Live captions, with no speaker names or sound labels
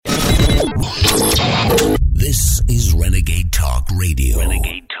Talk Radio.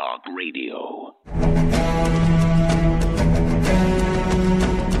 Renegade Talk Radio.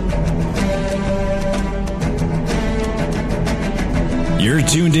 You're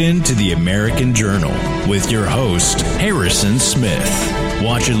tuned in to the American Journal with your host, Harrison Smith.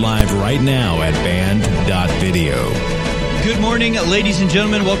 Watch it live right now at band.video. Good morning, ladies and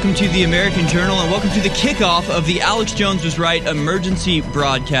gentlemen. Welcome to the American Journal and welcome to the kickoff of the Alex Jones Was Right emergency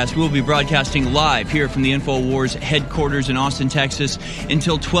broadcast. We'll be broadcasting live here from the InfoWars headquarters in Austin, Texas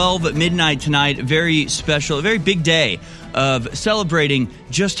until 12 midnight tonight. Very special, a very big day of celebrating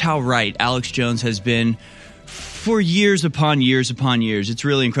just how right Alex Jones has been for years upon years upon years. It's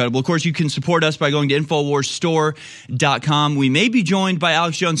really incredible. Of course, you can support us by going to InfoWarsStore.com. We may be joined by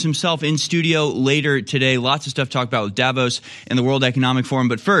Alex Jones himself in studio later today. Lots of stuff to talk about with Davos and the World Economic Forum.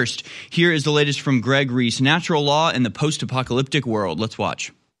 But first, here is the latest from Greg Reese, Natural Law and the Post-Apocalyptic World. Let's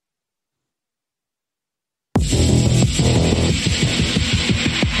watch.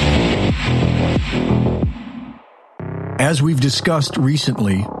 As we've discussed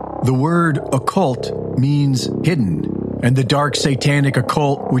recently, the word occult means hidden, and the dark satanic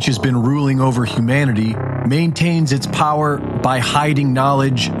occult, which has been ruling over humanity, maintains its power by hiding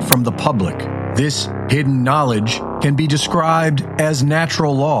knowledge from the public. This hidden knowledge can be described as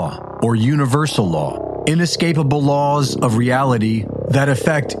natural law or universal law, inescapable laws of reality that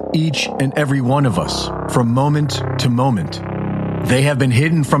affect each and every one of us from moment to moment. They have been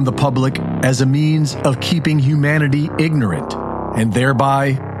hidden from the public as a means of keeping humanity ignorant and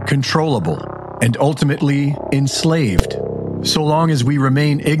thereby controllable and ultimately enslaved. So long as we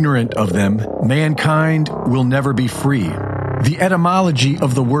remain ignorant of them, mankind will never be free. The etymology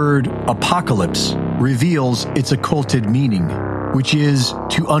of the word apocalypse reveals its occulted meaning, which is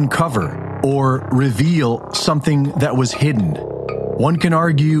to uncover or reveal something that was hidden. One can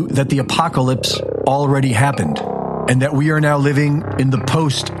argue that the apocalypse already happened, and that we are now living in the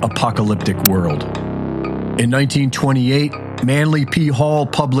post-apocalyptic world. In 1928, Manly P. Hall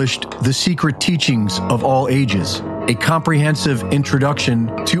published The Secret Teachings of All Ages, a comprehensive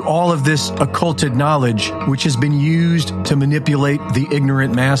introduction to all of this occulted knowledge which has been used to manipulate the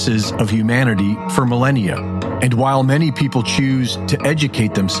ignorant masses of humanity for millennia. And while many people choose to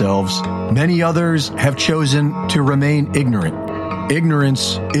educate themselves, many others have chosen to remain ignorant.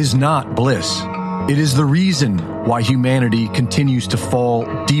 Ignorance is not bliss. It is the reason why humanity continues to fall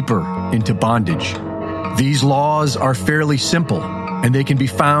deeper into bondage. These laws are fairly simple, and they can be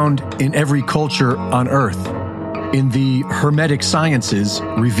found in every culture on Earth. In the Hermetic Sciences,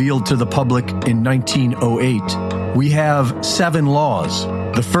 revealed to the public in 1908, we have 7 laws.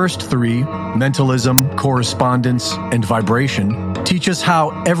 The first 3, mentalism, correspondence, and vibration, teach us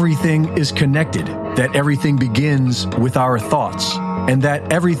how everything is connected, that everything begins with our thoughts, and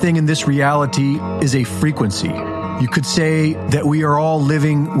that everything in this reality is a frequency. You could say that we are all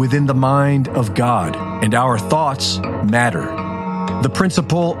living within the mind of God, and our thoughts matter. The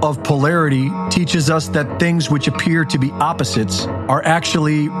principle of polarity teaches us that things which appear to be opposites are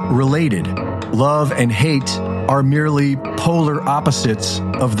actually related. Love and hate are merely polar opposites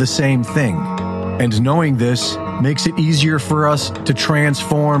of the same thing. And knowing this makes it easier for us to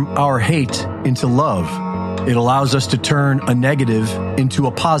transform our hate into love. It allows us to turn a negative into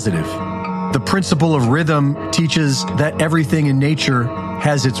a positive. The principle of rhythm teaches that everything in nature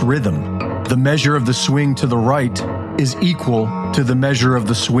has its rhythm. The measure of the swing to the right is equal to the measure of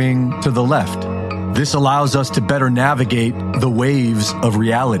the swing to the left. This allows us to better navigate the waves of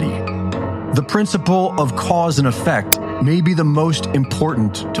reality. The principle of cause and effect may be the most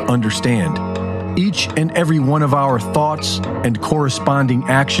important to understand. Each and every one of our thoughts and corresponding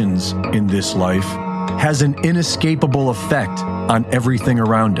actions in this life has an inescapable effect on everything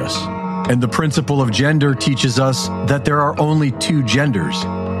around us. And the principle of gender teaches us that there are only 2 genders,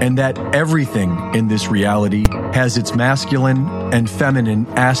 and that everything in this reality has its masculine and feminine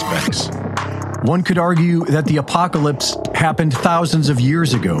aspects. One could argue that the apocalypse happened thousands of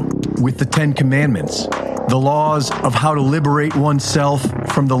years ago with the 10 Commandments, the laws of how to liberate oneself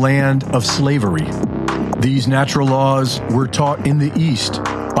from the land of slavery. These natural laws were taught in the East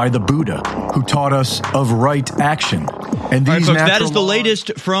by the Buddha, who taught us of right action. And these all right, folks, that is the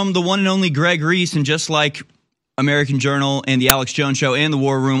latest from the one and only Greg Reese. And just like American Journal and the Alex Jones Show and the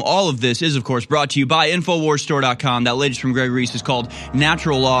War Room, all of this is, of course, brought to you by InfoWarsStore.com. That latest from Greg Reese is called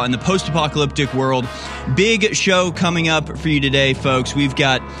Natural Law in the Post-Apocalyptic World. Big show coming up for you today, folks. We've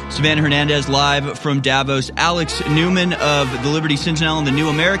got Savannah Hernandez live from Davos, Alex Newman of the Liberty Sentinel and the New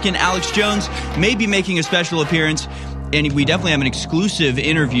American. Alex Jones may be making a special appearance. And we definitely have an exclusive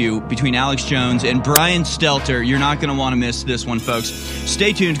interview between Alex Jones and Brian Stelter. You're not going to want to miss this one, folks.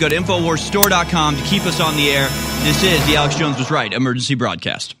 Stay tuned. Go to InfoWarsStore.com to keep us on the air. This is the Alex Jones Was Right emergency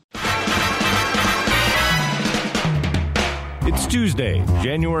broadcast. It's Tuesday,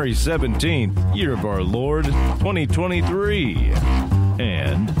 January 17th, year of our Lord, 2023.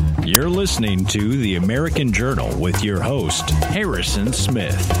 And you're listening to The American Journal with your host, Harrison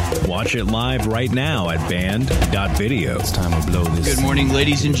Smith. Watch it live right now at band.video. It's time to blow this. Good morning,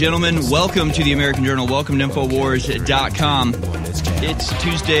 ladies and gentlemen. Welcome to the American Journal. Welcome to Infowars.com. It's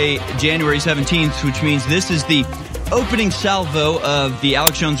Tuesday, January 17th, which means this is the opening salvo of the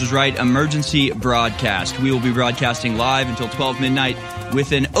Alex Jones Was Right emergency broadcast. We will be broadcasting live until 12 midnight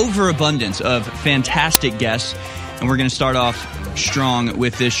with an overabundance of fantastic guests. And we're going to start off strong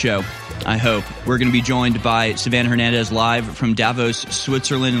with this show, I hope. We're going to be joined by Savannah Hernandez live from Davos,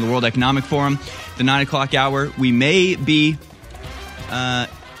 Switzerland in the World Economic Forum. The 9 o'clock hour, we may be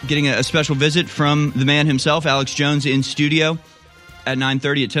getting a special visit from the man himself, Alex Jones, in studio. At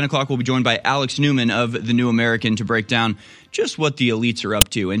 9:30, at 10 o'clock, we'll be joined by Alex Newman of The New American to break down just what the elites are up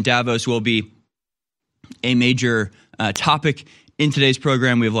to. And Davos will be a major topic in today's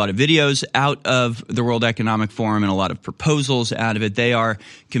program. We have a lot of videos out of the World Economic Forum and a lot of proposals out of it. They are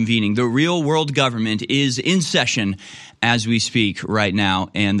convening. The real world government is in session as we speak right now.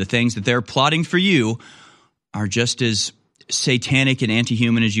 And the things that they're plotting for you are just as satanic and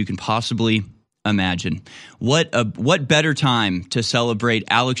anti-human as you can possibly imagine. What better time to celebrate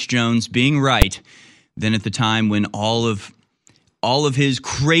Alex Jones being right than at the time when all of his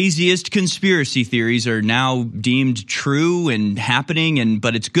craziest conspiracy theories are now deemed true and happening,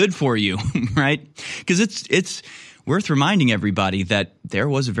 but it's good for you, right? Because it's worth reminding everybody that there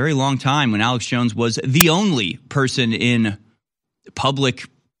was a very long time when Alex Jones was the only person in public,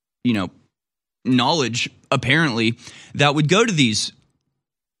 knowledge, apparently, that would go to these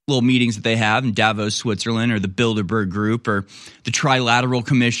little meetings that they have in Davos, Switzerland, or the Bilderberg Group, or the Trilateral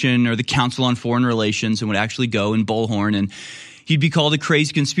Commission, or the Council on Foreign Relations, and would actually go in Bullhorn, and he'd be called a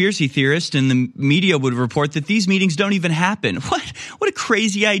crazy conspiracy theorist, and the media would report that these meetings don't even happen. What a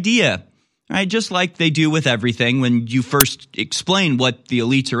crazy idea, right? Just like they do with everything. When you first explain what the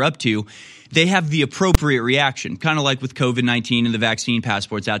elites are up to, they have the appropriate reaction, kind of like with COVID-19 and the vaccine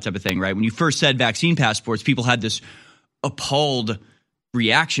passports, that type of thing, right? When you first said vaccine passports, people had this appalled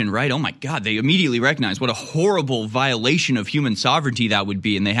reaction, right? Oh my God, they immediately recognize what a horrible violation of human sovereignty that would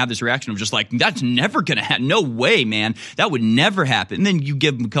be. And they have this reaction of just like, that's never going to happen. No way, man. That would never happen. And then you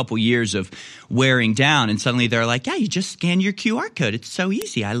give them a couple years of wearing down and suddenly they're like, yeah, you just scan your QR code. It's so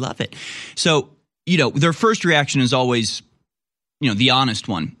easy. I love it. So, their first reaction is always, the honest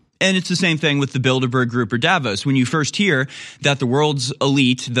one. And it's the same thing with the Bilderberg Group or Davos. When you first hear that the world's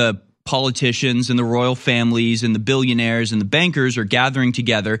elite, the politicians and the royal families and the billionaires and the bankers are gathering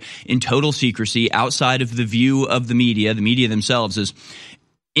together in total secrecy outside of the view of the media themselves is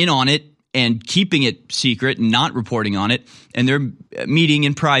in on it and keeping it secret and not reporting on it, and they're meeting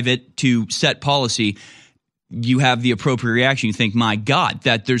in private to set policy, you have the appropriate reaction. You think, my God,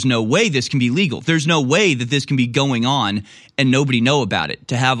 that there's no way this can be legal. There's no way that this can be going on and nobody know about it.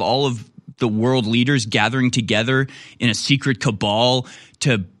 To have all of the world leaders gathering together in a secret cabal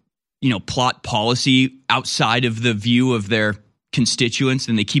to plot policy outside of the view of their constituents,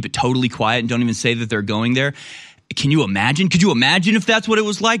 and they keep it totally quiet and don't even say that they're going there. Can you imagine? Could you imagine if that's what it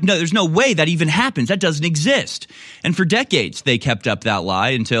was like? No, there's no way that even happens. That doesn't exist. And for decades, they kept up that lie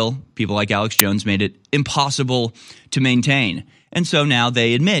until people like Alex Jones made it impossible to maintain. And so now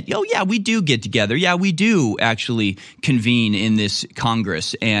they admit, oh, yeah, we do get together. Yeah, we do actually convene in this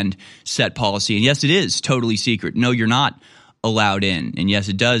Congress and set policy. And yes, it is totally secret. No, you're not allowed in. And yes,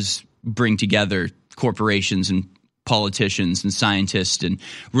 it does bring together corporations and politicians and scientists and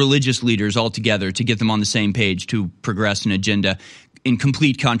religious leaders all together to get them on the same page to progress an agenda in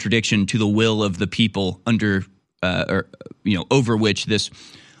complete contradiction to the will of the people under over which this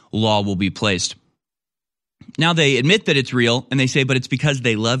law will be placed. Now they admit that it's real and they say, but it's because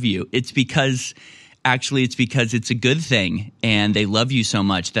they love you. It's because it's a good thing and they love you so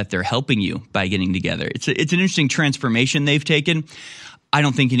much that they're helping you by getting together. It's an interesting transformation they've taken. I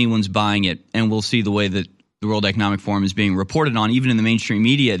don't think anyone's buying it, and we'll see the way that the World Economic Forum is being reported on, even in the mainstream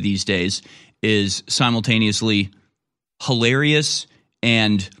media these days, is simultaneously hilarious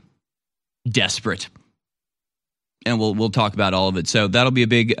and desperate. And we'll talk about all of it. So that'll be a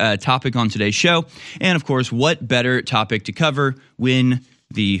big topic on today's show. And, of course, what better topic to cover when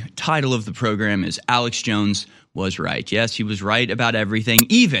the title of the program is Alex Jones Was Right. Yes, he was right about everything,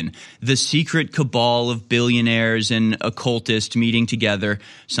 even the secret cabal of billionaires and occultists meeting together,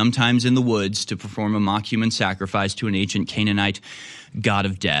 sometimes in the woods, to perform a mock human sacrifice to an ancient Canaanite god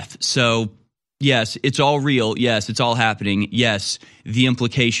of death. So, yes, it's all real. Yes, it's all happening. Yes, the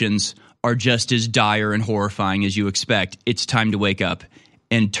implications are just as dire and horrifying as you expect. It's time to wake up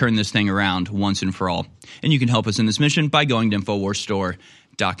and turn this thing around once and for all. And you can help us in this mission by going to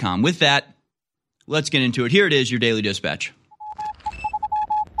InfoWarsStore.com. With that, let's get into it. Here it is, your Daily Dispatch.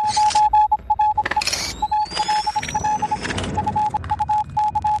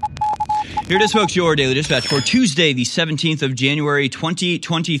 Here it is, folks, your Daily Dispatch for Tuesday, the 17th of January,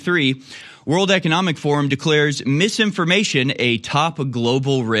 2023. World Economic Forum declares misinformation a top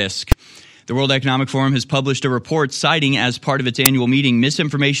global risk. The World Economic Forum has published a report citing as part of its annual meeting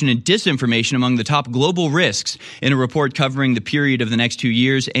misinformation and disinformation among the top global risks in a report covering the period of the next 2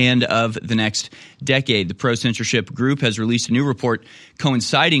 years and of the next decade. The pro-censorship group has released a new report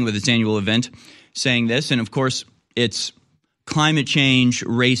coinciding with its annual event saying this, and of course it's climate change,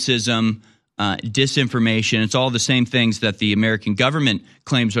 racism, disinformation. It's all the same things that the American government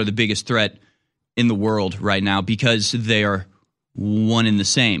claims are the biggest threat in the world right now because they are one and the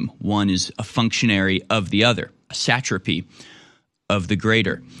same. One is a functionary of the other, a satrapy of the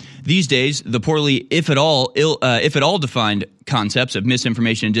greater. These days, the poorly, if at all defined concepts of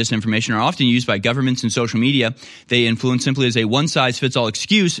misinformation and disinformation are often used by governments and social media. They influence simply as a one-size-fits-all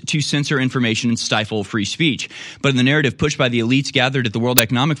excuse to censor information and stifle free speech. But in the narrative pushed by the elites gathered at the World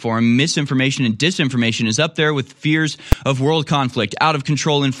Economic Forum, misinformation and disinformation is up there with fears of world conflict,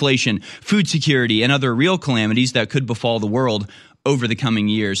 out-of-control inflation, food security, and other real calamities that could befall the world over the coming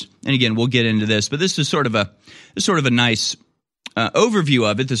years. And again, we'll get into this, but this is sort of a nice overview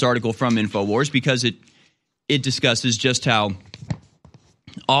of it, this article from InfoWars, because it discusses just how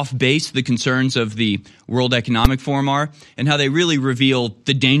off base the concerns of the World Economic Forum are and how they really reveal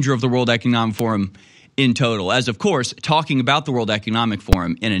the danger of the World Economic Forum in total. As, of course, talking about the World Economic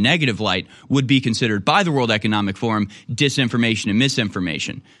Forum in a negative light would be considered by the World Economic Forum disinformation and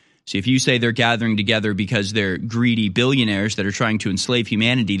misinformation. So if you say they're gathering together because they're greedy billionaires that are trying to enslave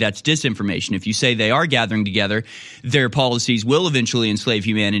humanity, that's disinformation. If you say they are gathering together, their policies will eventually enslave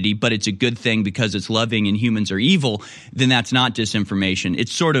humanity, but it's a good thing because it's loving and humans are evil, then that's not disinformation. It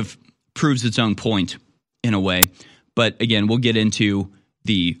sort of proves its own point in a way. But again, we'll get into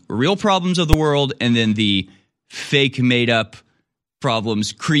the real problems of the world and then the fake made-up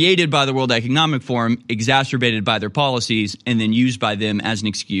problems created by the World Economic Forum, exacerbated by their policies, and then used by them as an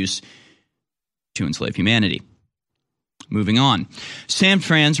excuse to enslave humanity. Moving on. San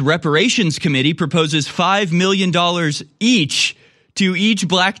Fran's Reparations Committee proposes $5 million each to each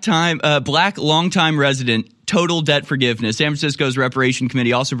black longtime resident total debt forgiveness. San Francisco's Reparation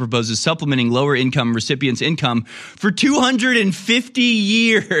Committee also proposes supplementing lower income recipients' income for 250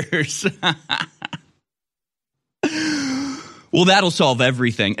 years. Well, that'll solve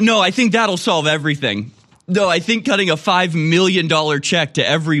everything. No, I think that'll solve everything. No, I think cutting a $5 million check to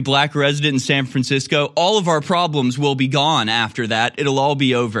every black resident in San Francisco, all of our problems will be gone after that. It'll all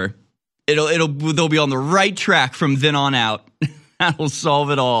be over. They'll be on the right track from then on out. That'll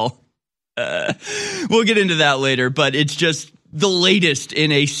solve it all. We'll get into that later, but it's just the latest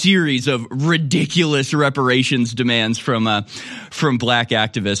in a series of ridiculous reparations demands from black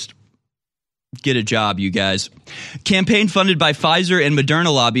activists. Get a job, you guys. Campaign funded by Pfizer and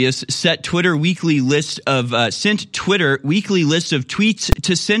Moderna lobbyists sent Twitter weekly list of tweets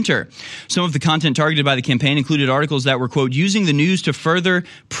to center. Some of the content targeted by the campaign included articles that were, quote, using the news to further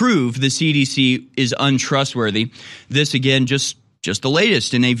prove the CDC is untrustworthy. This, again, just the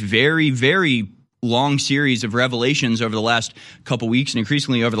latest in a very, very long series of revelations over the last couple weeks and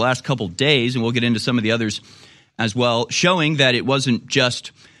increasingly over the last couple days, and we'll get into some of the others as well, showing that it wasn't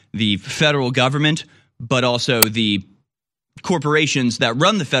just the federal government, but also the corporations that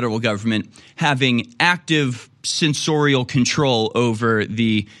run the federal government having active censorial control over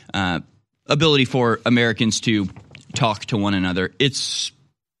the ability for Americans to talk to one another. It's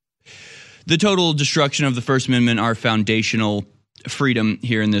the total destruction of the First Amendment, our foundational freedom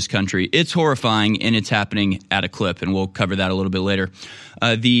here in this country. It's horrifying, and it's happening at a clip, and we'll cover that a little bit later.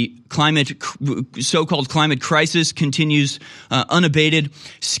 The so-called climate crisis continues unabated.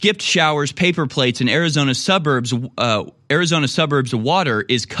 Skipped showers, paper plates in Arizona suburbs. Arizona suburbs water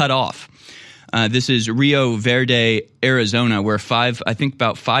is cut off. This is Rio Verde, Arizona, where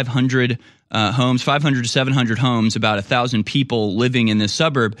about 500 homes, 500 to 700 homes, about 1,000 people living in this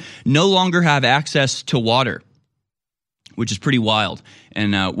suburb no longer have access to water, which is pretty wild.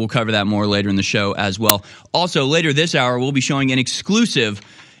 And we'll cover that more later in the show as well. Also, later this hour, we'll be showing an exclusive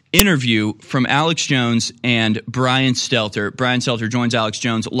interview from Alex Jones and Brian Stelter. Brian Stelter joins Alex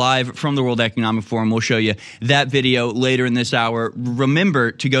Jones live from the World Economic Forum. We'll show you that video later in this hour.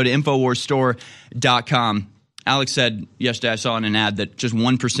 Remember to go to InfoWarsStore.com. Alex said yesterday, I saw in an ad, that just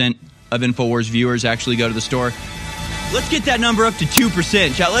 1% of InfoWars viewers actually go to the store. Let's get that number up to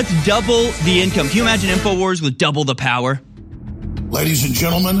 2%. Chat. Let's double the income. Can you imagine InfoWars with double the power? Ladies and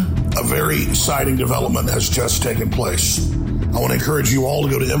gentlemen, a very exciting development has just taken place. I want to encourage you all to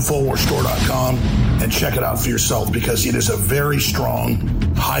go to InfoWarsStore.com and check it out for yourself because it is a very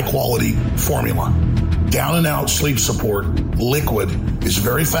strong, high-quality formula. Down and out sleep support, liquid, is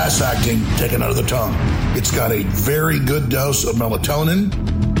very fast-acting, taken out of the tongue. It's got a very good dose of melatonin,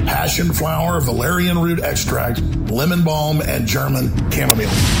 passion flower, valerian root extract, lemon balm, and German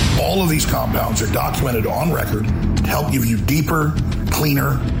chamomile. All of these compounds are documented on record to help give you deeper,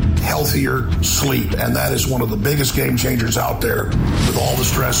 cleaner, healthier sleep. And that is one of the biggest game changers out there with all the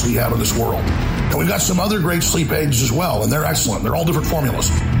stress we have in this world. And we've got some other great sleep aids as well, and they're excellent. They're all different formulas.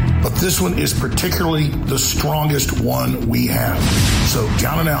 But this one is particularly the strongest one we have. So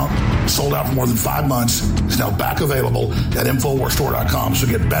Down and Out, sold out for more than 5 months, is now back available at InfoWarsStore.com. So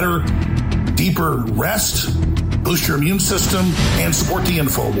get better, deeper rest, boost your immune system, and support the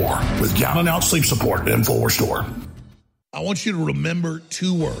InfoWar with Down and Out sleep support at InfoWars Store. I want you to remember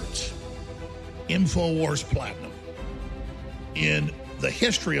 2 words: InfoWars Platinum. In the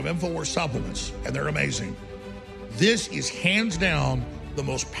history of InfoWars supplements, and they're amazing, this is hands down the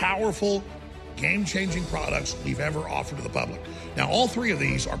most powerful, game-changing products we've ever offered to the public. Now, all 3 of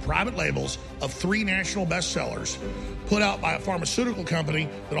these are private labels of 3 national bestsellers put out by a pharmaceutical company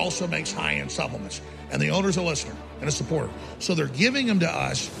that also makes high-end supplements. And the owner's a listener and a supporter. So they're giving them to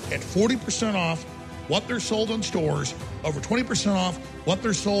us at 40% off what they're sold in stores, over 20% off what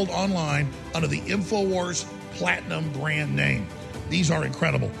they're sold online under the InfoWars Platinum brand name. These are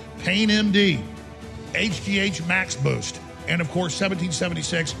incredible. Pain MD, HGH Max Boost, and, of course,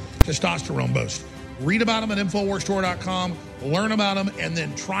 1776 Testosterone Boost. Read about them at InfoWarsStore.com, learn about them, and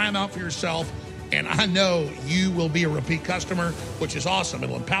then try them out for yourself. And I know you will be a repeat customer, which is awesome.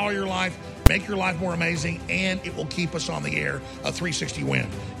 It'll empower your life, make your life more amazing, and it will keep us on the air, a 360 win.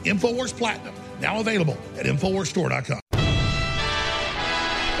 InfoWars Platinum, now available at InfoWarsStore.com.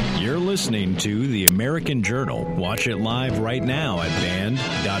 You're listening to The American Journal. Watch it live right now at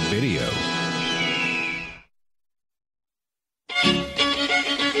band.video.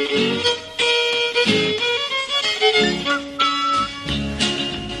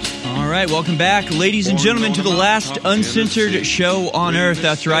 All right, welcome back, ladies and gentlemen, to the last uncensored show on earth.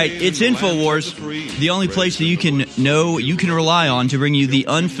 That's right, it's InfoWars, the only place that you can know, you can rely on to bring you the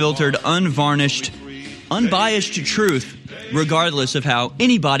unfiltered, unvarnished, unbiased truth, regardless of how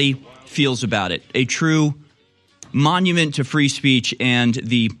anybody feels about it. A true monument to free speech and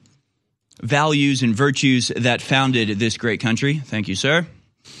the values and virtues that founded this great country. Thank you, sir.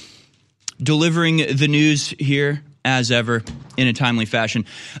 Delivering the news here, as ever, in a timely fashion.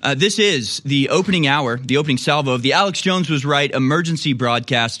 This is the opening hour, the opening salvo of the Alex Jones Was Right emergency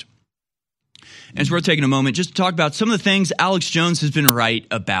broadcast. And it's worth taking a moment just to talk about some of the things Alex Jones has been right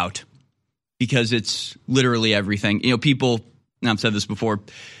about, because it's literally everything. You know, people, and I've said this before,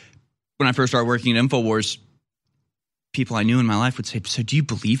 when I first started working at InfoWars, people I knew in my life would say, so do you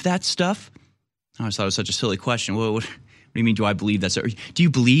believe that stuff? I always thought it was such a silly question. What do you mean, do I believe that? Do you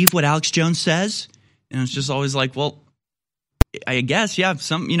believe what Alex Jones says? And it's just always like, well, I guess, yeah,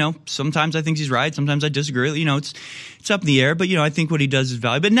 sometimes I think he's right. Sometimes I disagree. It's up in the air, but, I think what he does is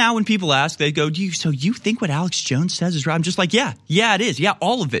valuable. But now when people ask, they go, so you think what Alex Jones says is right? I'm just like, yeah, it is. Yeah,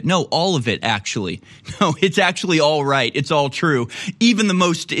 all of it. No, all of it, actually. No, it's actually all right. It's all true. Even the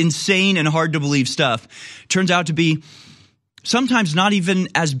most insane and hard to believe stuff turns out to be sometimes not even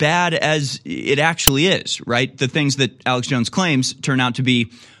as bad as it actually is, right? The things that Alex Jones claims turn out to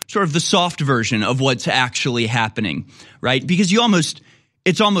be sort of the soft version of what's actually happening, right? Because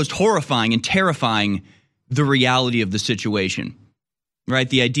it's almost horrifying and terrifying, the reality of the situation, right?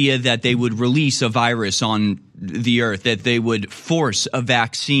 The idea that they would release a virus on the earth, that they would force a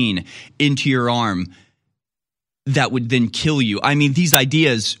vaccine into your arm that would then kill you. I mean, these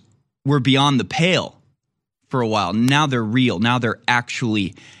ideas were beyond the pale for a while. Now they're real. Now they're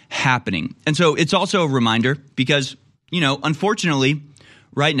actually happening. And so it's also a reminder because, unfortunately,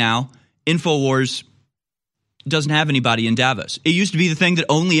 right now, InfoWars doesn't have anybody in Davos. It used to be the thing that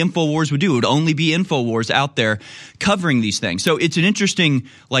only InfoWars would do. It would only be InfoWars out there covering these things. So it's an interesting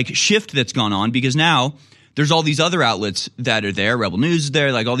shift that's gone on because now there's all these other outlets that are there. Rebel News is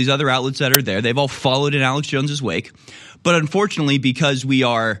there, all these other outlets that are there. They've all followed in Alex Jones's wake. But unfortunately, because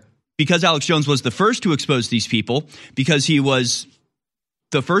Alex Jones was the first to expose these people, because he was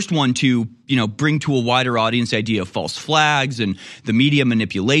the first one to, bring to a wider audience the idea of false flags and the media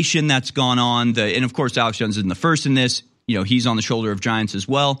manipulation that's gone on. And of course, Alex Jones isn't the first in this. He's on the shoulder of giants as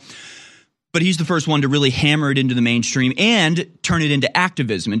well. But he's the first one to really hammer it into the mainstream and turn it into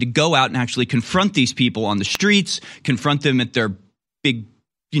activism and to go out and actually confront these people on the streets, confront them at their big,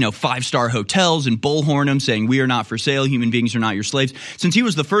 5-star hotels and bullhorn them saying, we are not for sale. Human beings are not your slaves. Since he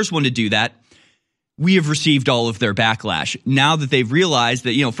was the first one to do that, we have received all of their backlash. Now that they've realized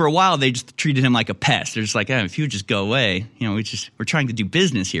that, for a while they just treated him like a pest. They're just like, if you would just go away, we're trying to do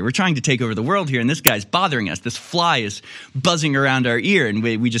business here. We're trying to take over the world here, and this guy's bothering us. This fly is buzzing around our ear, and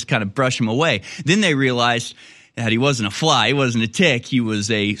we just kind of brush him away. Then they realized that he wasn't a fly, he wasn't a tick. He was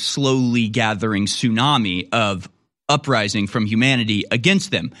a slowly gathering tsunami of uprising from humanity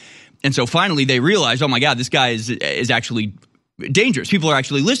against them. And so finally they realized, oh my God, this guy is actually dangerous. People are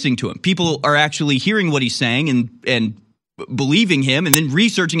actually listening to him. People are actually hearing what he's saying and believing him and then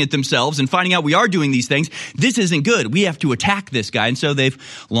researching it themselves and finding out we are doing these things. This isn't good. We have to attack this guy. And so they've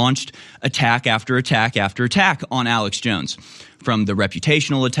launched attack after attack after attack on Alex Jones, from the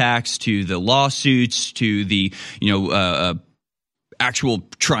reputational attacks to the lawsuits to the, actual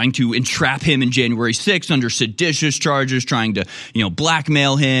trying to entrap him in January 6th under seditious charges, trying to,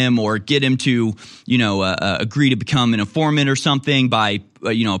 blackmail him or get him to, agree to become an informant or something by,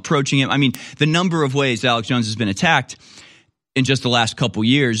 approaching him. I mean, the number of ways Alex Jones has been attacked in just the last couple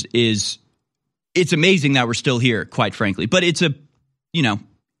years it's amazing that we're still here, quite frankly. But it's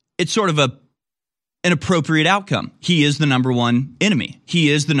it's sort of an appropriate outcome. He is the number one enemy.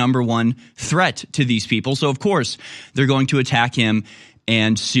 He is the number one threat to these people. So, of course, they're going to attack him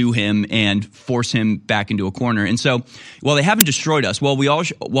and sue him and force him back into a corner. And so while they haven't destroyed us, while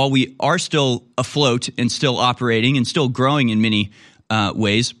we are still afloat and still operating and still growing in many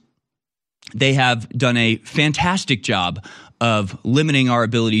ways, they have done a fantastic job of limiting our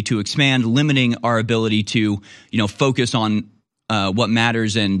ability to expand, limiting our ability to, focus on what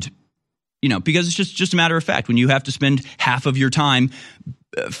matters. And because it's just a matter of fact, when you have to spend half of your time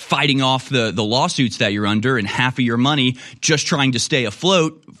fighting off the lawsuits that you're under and half of your money just trying to stay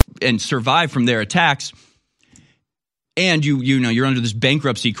afloat and survive from their attacks, and you're under this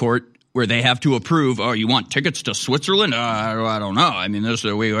bankruptcy court where they have to approve, you want tickets to Switzerland? I don't know. I mean,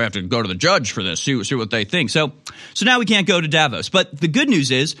 we have to go to the judge for this, see what they think. So now we can't go to Davos. But the good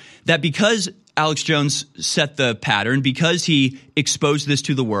news is that because Alex Jones set the pattern, because he exposed this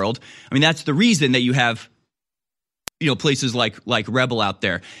to the world, I mean, that's the reason that you have, places like Rebel out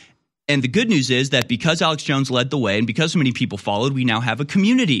there. And the good news is that because Alex Jones led the way and because so many people followed, we now have a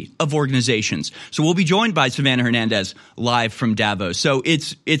community of organizations. So we'll be joined by Savannah Hernandez live from Davos. So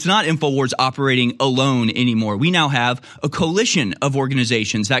it's not InfoWars operating alone anymore. We now have a coalition of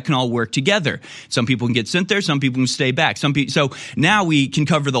organizations that can all work together. Some people can get sent there. Some people can stay back. So now we can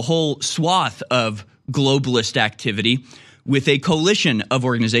cover the whole swath of globalist activity with a coalition of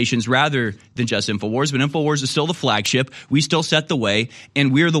organizations rather than just InfoWars. But InfoWars is still the flagship. We still set the way,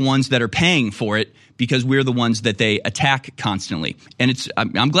 and we're the ones that are paying for it because we're the ones that they attack constantly. And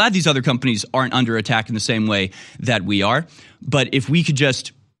I'm glad these other companies aren't under attack in the same way that we are. But if we could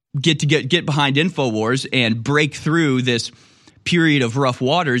just get behind InfoWars and break through this period of rough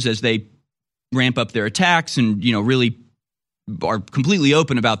waters as they ramp up their attacks and, really are completely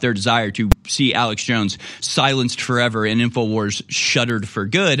open about their desire to see Alex Jones silenced forever and InfoWars shuttered for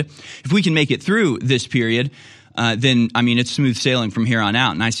good. If we can make it through this period, then, I mean, it's smooth sailing from here on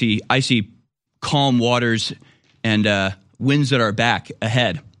out. And I see calm waters and winds at our back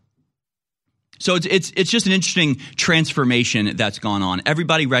ahead. So it's just an interesting transformation that's gone on.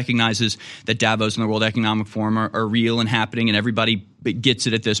 Everybody recognizes that Davos and the World Economic Forum are real and happening, and everybody gets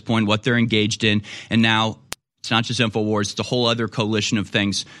it at this point, what they're engaged in. And now it's not just InfoWars, it's a whole other coalition of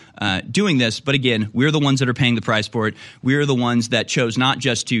things doing this. But again, we're the ones that are paying the price for it. We're the ones that chose not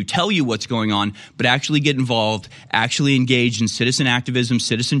just to tell you what's going on, but actually get involved, actually engage in citizen activism,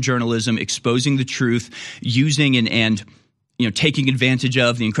 citizen journalism, exposing the truth, using and taking advantage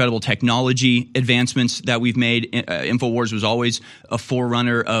of the incredible technology advancements that we've made. InfoWars was always a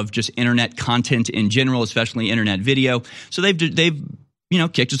forerunner of just internet content in general, especially internet video. So they've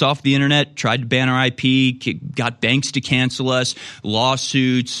kicked us off the internet, tried to ban our IP, got banks to cancel us,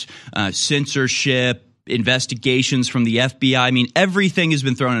 lawsuits, censorship, investigations from the FBI. I mean, everything has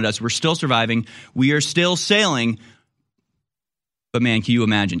been thrown at us. We're still surviving. We are still sailing. But man,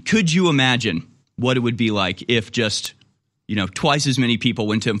 could you imagine what it would be like if just twice as many people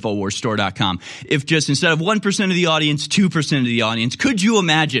went to InfoWarsStore.com. If just instead of 1% of the audience, 2% of the audience, could you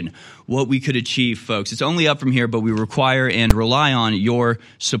imagine what we could achieve, folks? It's only up from here, but we require and rely on your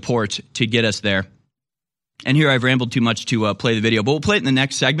support to get us there. And here I've rambled too much to play the video, but we'll play it in the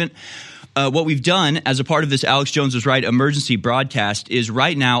next segment. What we've done as a part of this Alex Jones Was Right emergency broadcast is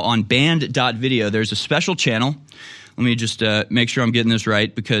right now on band.video. There's a special channel. Let me just make sure I'm getting this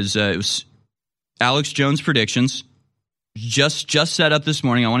right because it was Alex Jones predictions. Just set up this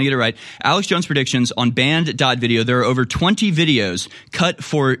morning. I want to get it right. Alex Jones predictions on band.video. There are over 20 videos cut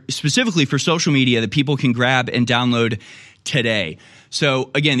specifically for social media that people can grab and download today. So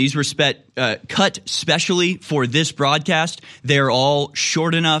again, these were cut specially for this broadcast. They're all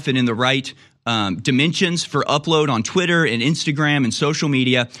short enough and in the right dimensions for upload on Twitter and Instagram and social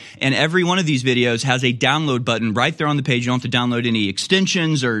media. And every one of these videos has a download button right there on the page. You don't have to download any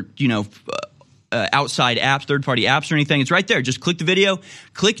extensions or, outside apps, third-party apps or anything. It's right there. Just click the video,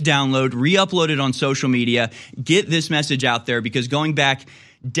 click download, re-upload it on social media, get this message out there, because going back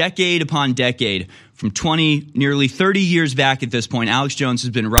decade upon decade, from 20, nearly 30 years back at this point, Alex Jones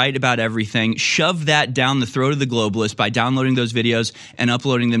has been right about everything. Shove that down the throat of the globalists by downloading those videos and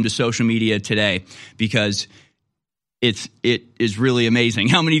uploading them to social media today, because it is really amazing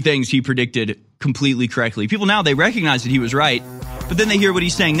how many things he predicted completely correctly. People now, they recognize that he was right, but then they hear what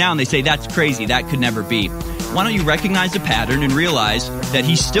he's saying now and they say, that's crazy. That could never be. Why don't you recognize the pattern and realize that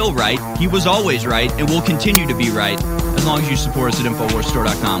he's still right, he was always right, and will continue to be right as long as you support us at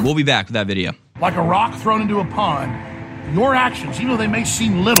InfoWarsStore.com. We'll be back with that video. Like a rock thrown into a pond, your actions, even though they may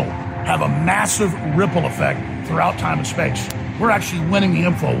seem little, have a massive ripple effect throughout time and space. We're actually winning the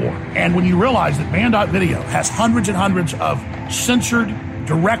info war. And when you realize that Band.video has hundreds and hundreds of censored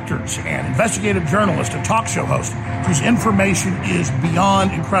directors and investigative journalists and talk show hosts whose information is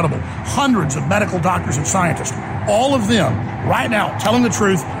beyond incredible, hundreds of medical doctors and scientists, all of them right now telling the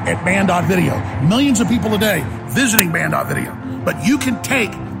truth at Band.video. Millions of people a day visiting Band.video. But you can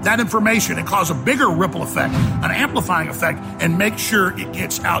take that information and cause a bigger ripple effect, an amplifying effect, and make sure it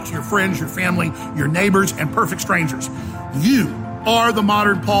gets out to your friends, your family, your neighbors, and perfect strangers. You are the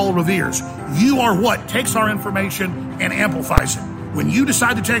modern Paul Revere's. You are what takes our information and amplifies it. When you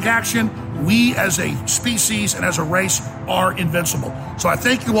decide to take action, we as a species and as a race are invincible. So I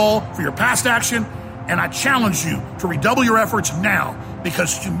thank you all for your past action, and I challenge you to redouble your efforts now,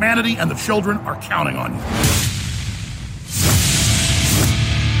 because humanity and the children are counting on you.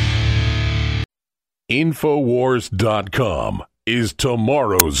 Infowars.com is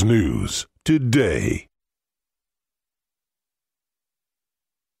tomorrow's news today.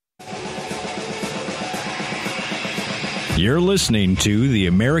 You're listening to The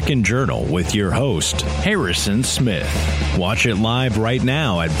American Journal with your host, Harrison Smith. Watch it live right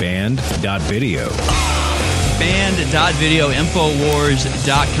now at band.video. Band.video,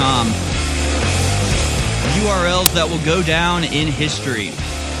 Infowars.com. URLs that will go down in history,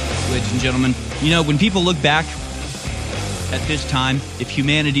 ladies and gentlemen. You know, when people look back at this time, if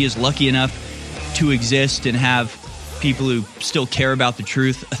humanity is lucky enough to exist and have people who still care about the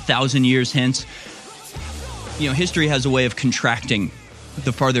truth 1,000 years hence, you know, history has a way of contracting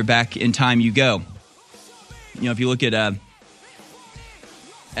the farther back in time you go. You know, if you look at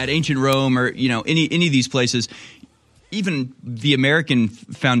ancient Rome or, you know, any of these places, even the American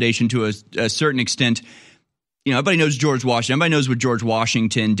Foundation to a certain extent, you know, everybody knows George Washington. Everybody knows what George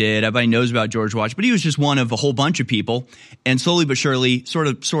Washington did. Everybody knows about George Washington, but he was just one of a whole bunch of people. And slowly but surely, sort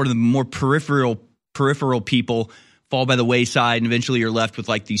of the more peripheral people fall by the wayside, and eventually you're left with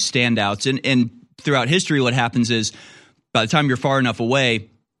like these standouts. And throughout history, what happens is by the time you're far enough away,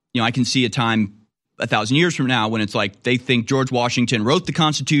 you know, I can see a time 1,000 years from now when it's like they think George Washington wrote the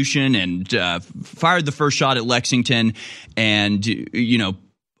Constitution and fired the first shot at Lexington, and, you know,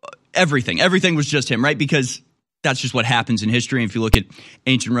 everything was just him, right? Because that's just what happens in history. And if you look at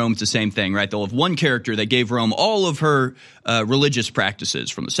ancient Rome, it's the same thing, right? They'll have one character that gave Rome all of her religious practices,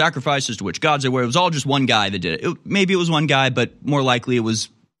 from the sacrifices to which gods they were. It was all just one guy that did it. Maybe it was one guy, but more likely it was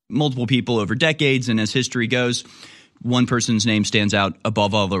multiple people over decades. And as history goes, one person's name stands out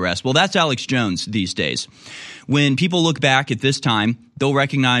above all the rest. Well, that's Alex Jones these days. When people look back at this time, they'll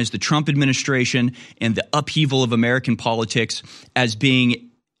recognize the Trump administration and the upheaval of American politics as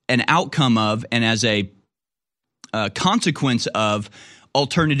being an outcome of, and as a consequence of,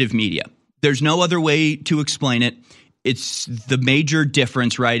 alternative media. There's no other way to explain it. It's the major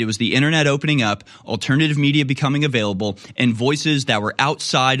difference, right? It was the internet opening up, alternative media becoming available, and voices that were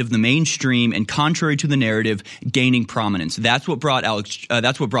outside of the mainstream and contrary to the narrative gaining prominence. That's what brought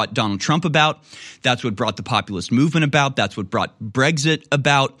Donald Trump about. That's what brought the populist movement about. That's what brought Brexit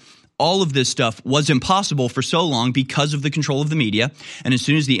about. All of this stuff was impossible for so long because of the control of the media. And as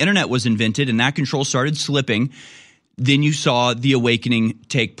soon as the internet was invented and that control started slipping, then you saw the awakening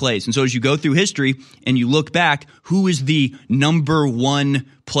take place. And so as you go through history and you look back, who is the number one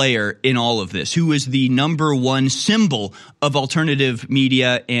player in all of this? Who is the number one symbol of alternative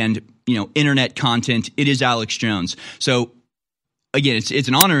media and, you know, internet content? It is Alex Jones. So again, it's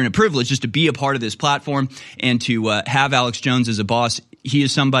an honor and a privilege just to be a part of this platform and to have Alex Jones as a boss. He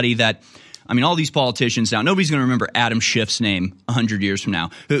is somebody that I mean, all these politicians now, nobody's going to remember Adam Schiff's name 100 years from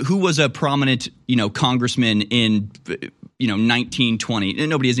now, who was a prominent, congressman in, 1920. And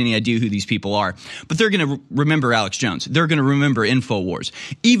nobody has any idea who these people are. But they're going to remember Alex Jones. They're going to remember InfoWars.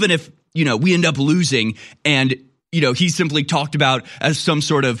 Even if, we end up losing and he's simply talked about as some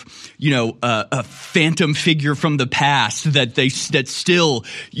sort of, a phantom figure from the past that still,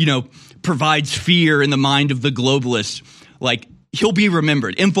 provides fear in the mind of the globalists. Like, he'll be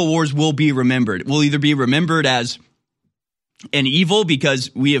remembered. InfoWars will be remembered. We'll either be remembered as an evil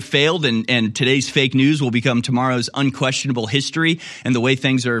because we have failed and today's fake news will become tomorrow's unquestionable history, and the way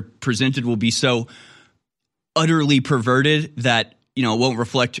things are presented will be so utterly perverted that, it won't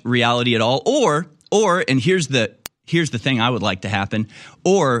reflect reality at all. Or, and here's the thing I would like to happen,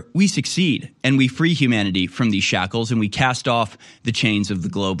 or we succeed and we free humanity from these shackles and we cast off the chains of the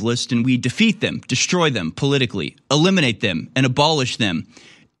globalist and we defeat them, destroy them politically, eliminate them and abolish them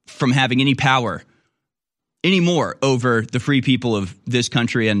from having any power anymore over the free people of this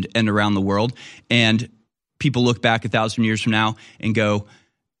country and around the world. And people look back 1,000 years from now and go,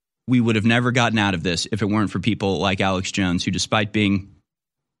 we would have never gotten out of this if it weren't for people like Alex Jones, who, despite being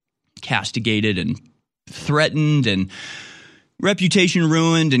castigated and threatened and reputation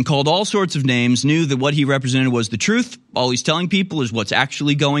ruined and called all sorts of names, knew that what he represented was the truth. All he's telling people is what's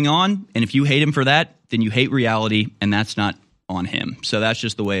actually going on. And if you hate him for that, then you hate reality, and that's not on him. So that's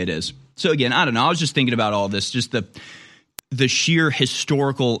just the way it is. So again, I don't know. I was just thinking about all this, just the sheer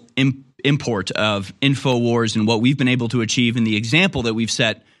historical import of InfoWars and what we've been able to achieve and the example that we've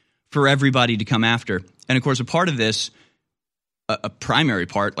set for everybody to come after. And of course, a part of this, a primary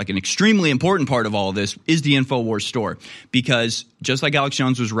part, like an extremely important part of all of this, is the InfoWars store. Because just like Alex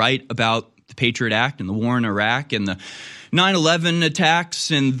Jones was right about the Patriot Act and the war in Iraq and the 9/11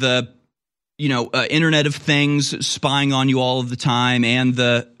 attacks and the Internet of Things spying on you all of the time and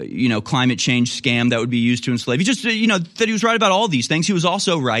the climate change scam that would be used to enslave you, just that he was right about all these things. He was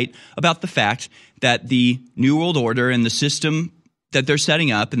also right about the fact that the New World Order and the system that they're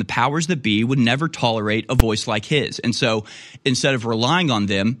setting up and the powers that be would never tolerate a voice like his. And so instead of relying on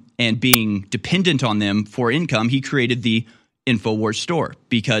them and being dependent on them for income, he created the InfoWars store,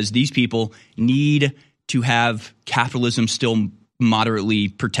 because these people need to have capitalism still moderately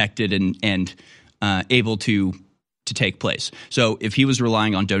protected and able to take place. So if he was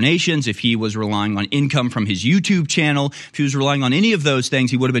relying on donations, if he was relying on income from his YouTube channel, if he was relying on any of those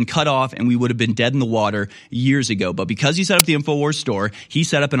things, he would have been cut off and we would have been dead in the water years ago. But because he set up the InfoWars store, he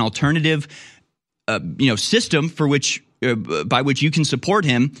set up an alternative system for which by which you can support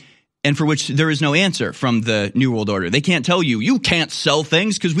him, and for which there is no answer from the New World Order. They can't tell you can't sell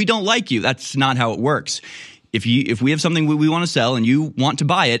things because we don't like you. That's not how it works. If we have something we want to sell and you want to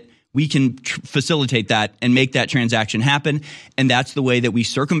buy it, we can facilitate that and make that transaction happen. And that's the way that we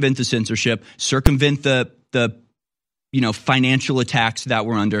circumvent the censorship, circumvent the financial attacks that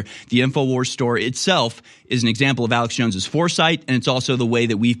we're under. The InfoWars store itself is an example of Alex Jones's foresight, and it's also the way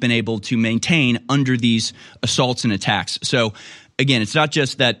that we've been able to maintain under these assaults and attacks. So again, it's not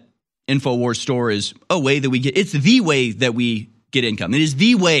just that InfoWars store is a way that we get, it's the way that we get income. It is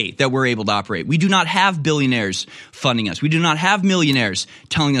the way that we're able to operate. We do not have billionaires funding us. We do not have millionaires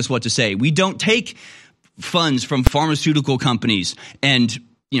telling us what to say. We don't take funds from pharmaceutical companies and,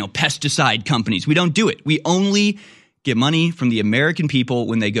 pesticide companies. We don't do it. We only get money from the American people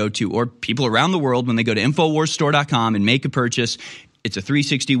when they go to, or people around the world when they go to InfoWarsStore.com and make a purchase. It's a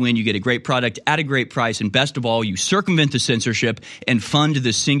 360 win. You get a great product at a great price. And best of all, you circumvent the censorship and fund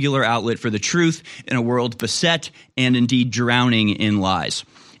the singular outlet for the truth in a world beset and indeed drowning in lies.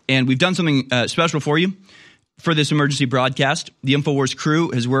 And we've done something special for you for this emergency broadcast. The InfoWars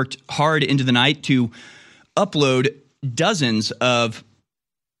crew has worked hard into the night to upload dozens of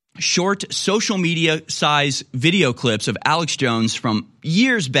short social media size video clips of Alex Jones from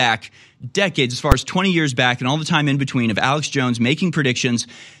years back, decades, as far as 20 years back, and all the time in between, of Alex Jones making predictions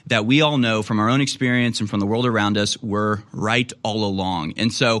that we all know from our own experience and from the world around us were right all along.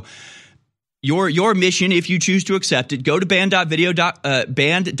 And so your mission, if you choose to accept it, go to band.video,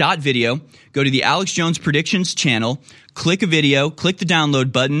 go to the Alex Jones Predictions channel, click a video, click the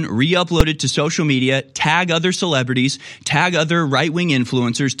download button, re-upload it to social media, tag other celebrities, tag other right-wing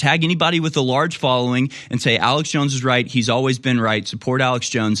influencers, tag anybody with a large following, and say Alex Jones is right, he's always been right, support Alex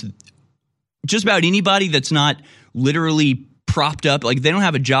Jones. Just about anybody that's not literally propped up, like they don't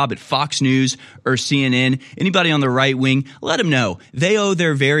have a job at Fox News or CNN, anybody on the right wing, let them know they owe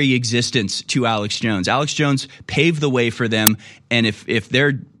their very existence to Alex Jones. Alex Jones paved the way for them, and if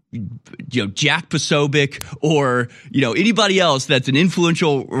they're Jack Posobiec or, anybody else that's an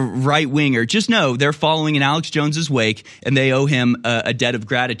influential right winger, just know they're following in Alex Jones's wake, and they owe him a debt of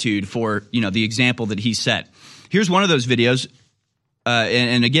gratitude for, the example that he set. Here's one of those videos.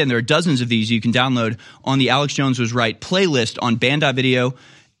 And again, there are dozens of these you can download on the Alex Jones Was Right playlist on band.video.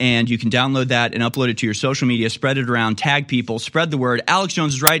 And you can download that and upload it to your social media, spread it around, tag people, spread the word. Alex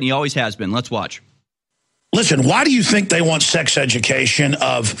Jones is right, and he always has been. Let's watch. Listen, why do you think they want sex education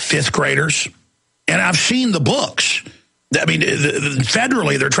of fifth graders? And I've seen the books. I mean,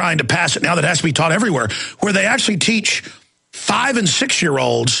 federally, they're trying to pass it now that has to be taught everywhere, where they actually teach 5- and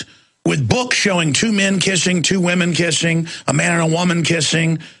 6-year-olds with books showing 2 men kissing, 2 women kissing, a man and a woman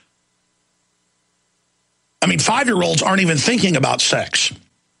kissing. I mean, 5-year-olds aren't even thinking about sex.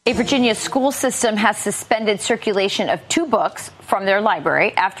 A Virginia school system has suspended circulation of 2 books from their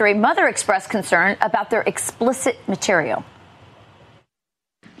library after a mother expressed concern about their explicit material.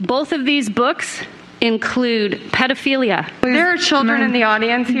 Both of these books include pedophilia. There are children in the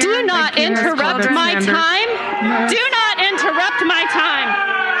audience here. Do not interrupt my time. Do not interrupt my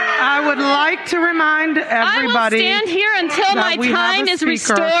time. I would like to remind everybody. I will stand here until my time is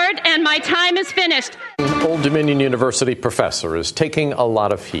restored and my time is finished. Old Dominion University professor is taking a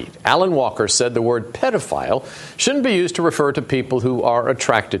lot of heat. Alan Walker said the word pedophile shouldn't be used to refer to people who are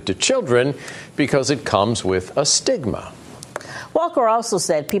attracted to children because it comes with a stigma. Walker also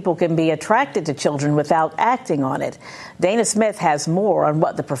said people can be attracted to children without acting on it. Dana Smith has more on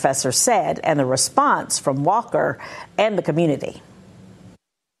what the professor said and the response from Walker and the community.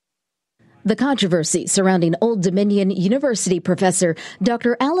 The controversy surrounding Old Dominion University professor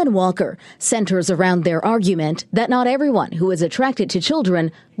Dr. Alan Walker centers around their argument that not everyone who is attracted to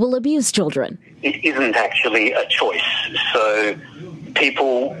children will abuse children. It isn't actually a choice. So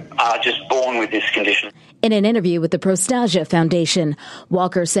people are just born with this condition. In an interview with the Prostasia Foundation,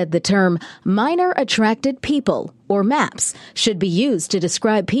 Walker said the term minor attracted people, or MAPS, should be used to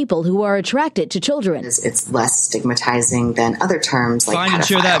describe people who are attracted to children. It's less stigmatizing than other terms like Find and pedophile.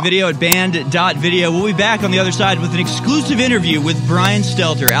 share that video at band.video. We'll be back on the other side with an exclusive interview with Brian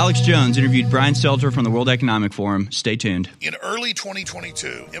Stelter. Alex Jones interviewed Brian Stelter from the World Economic Forum. Stay tuned. In early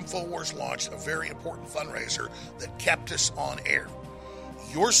 2022, InfoWars launched a very important fundraiser that kept us on air.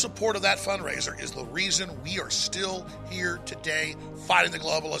 Your support of that fundraiser is the reason we are still here today fighting the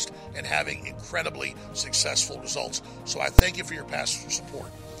globalist and having incredibly successful results. So I thank you for your past support.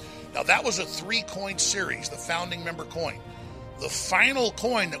 Now, that was a 3-coin series, the founding member coin. The final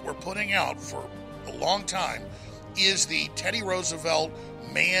coin that we're putting out for a long time is the Teddy Roosevelt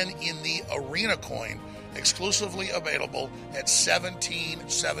Man in the Arena coin, exclusively available at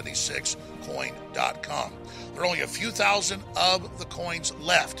 1776coin.com. There are only a few thousand of the coins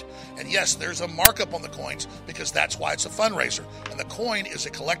left. And yes, there's a markup on the coins because that's why it's a fundraiser. And the coin is a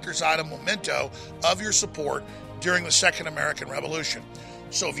collector's item memento of your support during the Second American Revolution.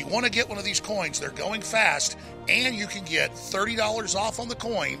 So if you want to get one of these coins, they're going fast, and you can get $30 off on the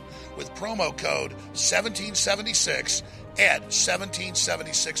coin with promo code 1776 at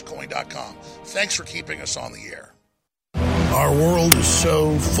 1776coin.com. Thanks for keeping us on the air. Our world is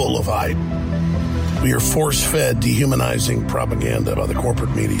so full of hype. We are force-fed dehumanizing propaganda by the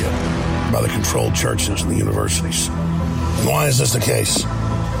corporate media, by the controlled churches and the universities. And why is this the case?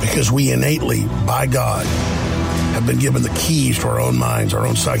 Because we innately, by God, have been given the keys to our own minds, our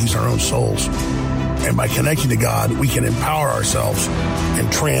own psyches, our own souls. And by connecting to God, we can empower ourselves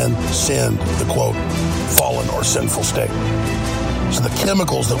and transcend the, quote, fallen or sinful state. So the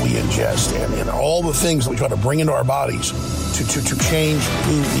chemicals that we ingest and all the things that we try to bring into our bodies to change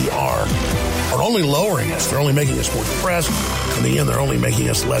who we are only lowering us. They're only making us more depressed. In the end, they're only making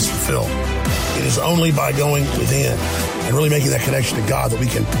us less fulfilled. It is only by going within and really making that connection to God that we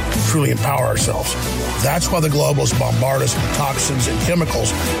can truly empower ourselves. That's why the globalists bombard us with toxins and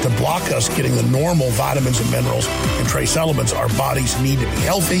chemicals to block us getting the normal vitamins and minerals and trace elements our bodies need to be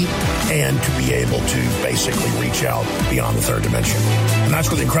healthy and to be able to basically reach out beyond the third dimension. And that's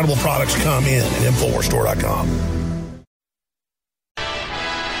where the incredible products come in at InfoWarsStore.com.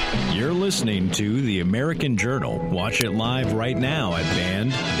 You're listening to The American Journal. Watch it live right now at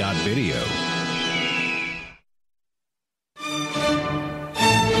band.video.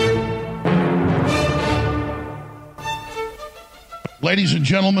 Ladies and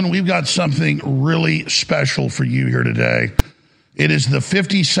gentlemen, we've got something really special for you here today. It is the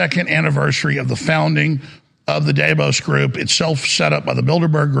 52nd anniversary of the founding of the Davos Group, itself set up by the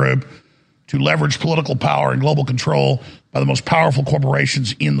Bilderberg Group to leverage political power and global control by the most powerful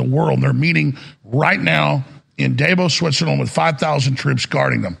corporations in the world. And they're meeting right now in Davos, Switzerland, with 5,000 troops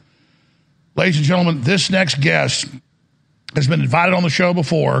guarding them. Ladies and gentlemen, this next guest has been invited on the show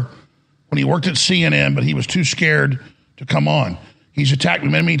before when he worked at CNN, but he was too scared to come on. He's attacked me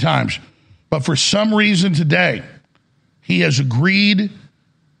many, many times. But for some reason today, he has agreed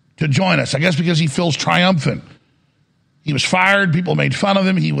to join us. I guess because he feels triumphant. He was fired. People made fun of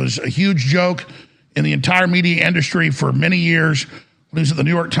him. He was a huge joke in the entire media industry for many years when he was at the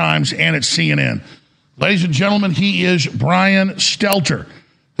New York Times and at CNN. Ladies and gentlemen, he is Brian Stelter,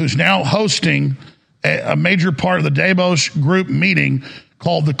 who's now hosting a major part of the Davos Group meeting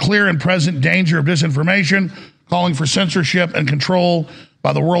called The Clear and Present Danger of Disinformation, calling for censorship and control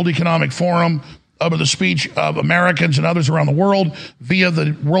by the World Economic Forum over the speech of Americans and others around the world via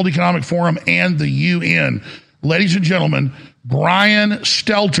the World Economic Forum and the UN. Ladies and gentlemen, Brian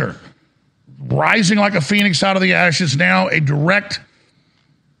Stelter, rising like a phoenix out of the ashes, now a direct,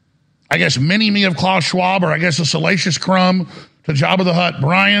 I guess, mini-me of Klaus Schwab, or I guess a Salacious Crumb to Jabba the Hutt.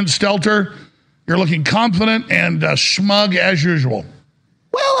 Brian Stelter, you're looking confident and smug as usual.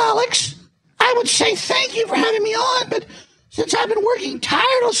 Well, Alex, I would say thank you for having me on, but since I've been working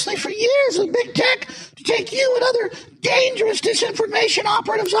tirelessly for years with big tech to take you and other dangerous disinformation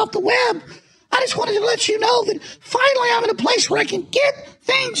operatives off the web, I just wanted to let you know that finally I'm in a place where I can get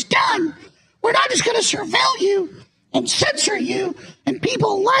things done. We're not just going to surveil you and censor you and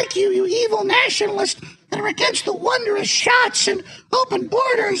people like you, you evil nationalists that are against the wondrous shots and open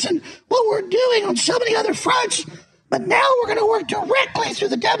borders and what we're doing on so many other fronts. But now we're going to work directly through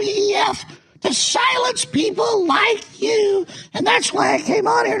the WEF to silence people like you. And that's why I came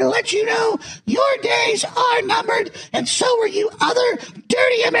on here to let you know your days are numbered, and so are you other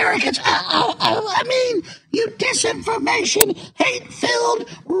dirty Americans. I mean, you disinformation, hate-filled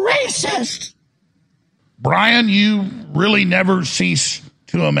racist. Brian, you really never cease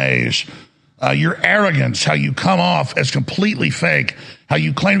to amaze. Your arrogance, how you come off as completely fake, how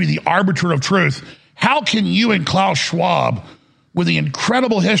you claim to be the arbiter of truth. How can you and Klaus Schwab, with the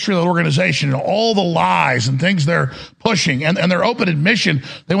incredible history of the organization and all the lies and things they're pushing and their open admission,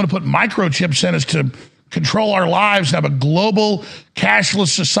 they want to put microchips in us to control our lives, have a global cashless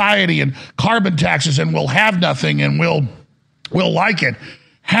society and carbon taxes, and we'll have nothing and we'll like it.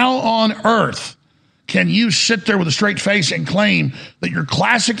 How on earth can you sit there with a straight face and claim that your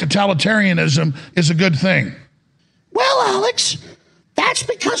classic totalitarianism is a good thing? Well, Alex, that's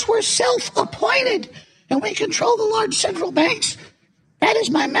because we're self-appointed and we control the large central banks. That is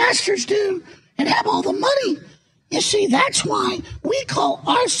my masters do, and have all the money. You see, that's why we call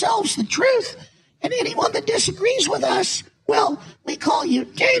ourselves the truth. And anyone that disagrees with us, well, we call you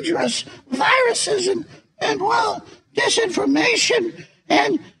dangerous viruses and well, disinformation.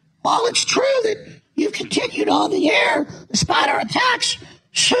 And while it's true that you've continued on the air despite our attacks,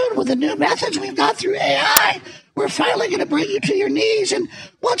 soon with the new methods we've got through AI, we're finally going to bring you to your knees. And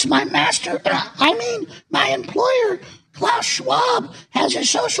once my my employer, Klaus Schwab, has his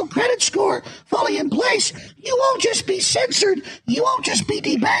social credit score fully in place, you won't just be censored, you won't just be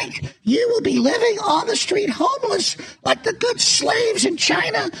debanked, you will be living on the street homeless like the good slaves in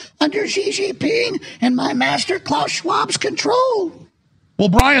China under Xi Jinping and my master Klaus Schwab's control. Well,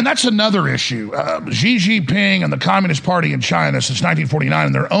 Brian, that's another issue. Xi Jinping and the Communist Party in China since 1949,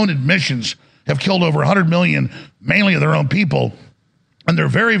 in their own admissions, have killed over 100 million, mainly of their own people. And they're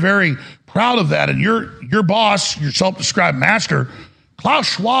very, very proud of that. And your boss, your self-described master, Klaus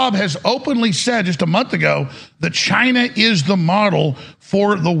Schwab, has openly said just a month ago that China is the model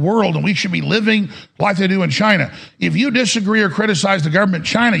for the world, and we should be living like they do in China. If you disagree or criticize the government in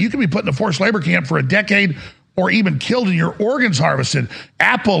China, you can be put in a forced labor camp for a decade or even killed and your organs harvested.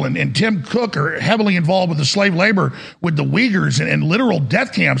 Apple and Tim Cook are heavily involved with the slave labor with the Uyghurs and literal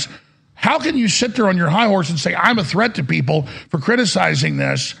death camps. How can you sit there on your high horse and say, I'm a threat to people for criticizing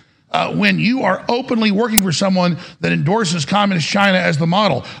this when you are openly working for someone that endorses communist China as the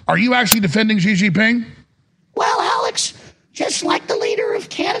model? Are you actually defending Xi Jinping? Well, Alex, just like the leader of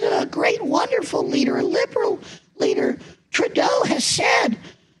Canada, a great, wonderful leader, a liberal leader, Trudeau has said,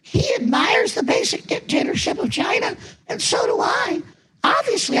 he admires the basic dictatorship of China, and so do I.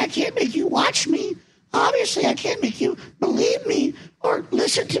 Obviously, I can't make you watch me. Obviously, I can't make you believe me or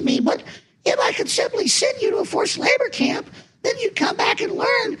listen to me. But if I could simply send you to a forced labor camp, then you'd come back and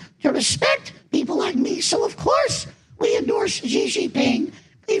learn to respect people like me. So, of course, we endorse Xi Jinping,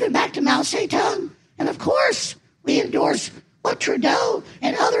 even back to Mao Zedong. And, of course, we endorse what Trudeau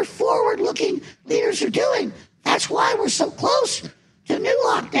and other forward-looking leaders are doing. That's why we're so close to new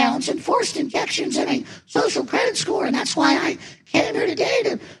lockdowns and forced injections and a social credit score. And that's why I came here today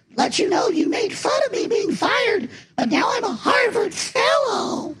to let you know you made fun of me being fired, but now I'm a Harvard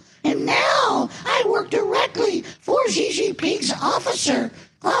fellow. And now I work directly for Xi Jinping's officer,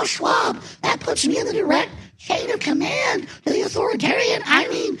 Klaus Schwab. That puts me in the direct chain of command to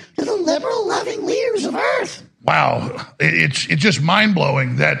wow, it's just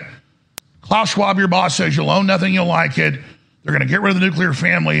mind-blowing that Klaus Schwab, your boss, says you'll own nothing, you'll like it. They're going to get rid of the nuclear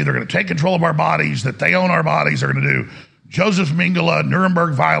family. They're going to take control of our bodies, that they own our bodies. They're going to do Joseph Mengele,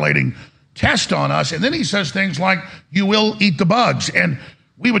 Nuremberg violating test on us. And then he says things like, you will eat the bugs. And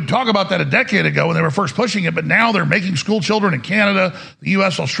we would talk about that a decade ago when they were first pushing it, but now they're making school children in Canada, the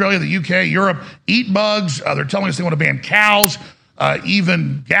U.S., Australia, the U.K., Europe eat bugs. They're telling us they want to ban cows,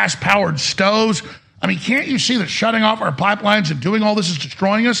 even gas-powered stoves. I mean, can't you see that shutting off our pipelines and doing all this is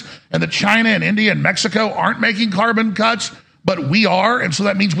destroying us, and that China and India and Mexico aren't making carbon cuts, but we are, and so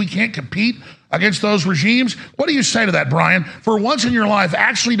that means we can't compete against those regimes? What do you say to that, Brian? For once in your life,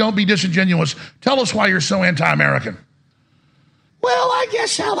 actually don't be disingenuous. Tell us why you're so anti-American. Well, I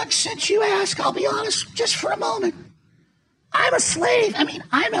guess, Alex, since you ask, I'll be honest just for a moment. I'm a slave. I mean,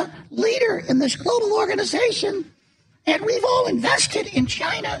 I'm a leader in this global organization, and we've all invested in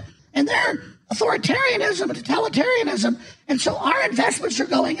China and their authoritarianism and totalitarianism, and so our investments are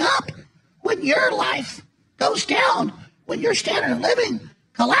going up when your life goes down, when your standard of living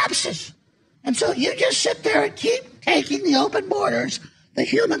collapses. And so you just sit there and keep taking the open borders, the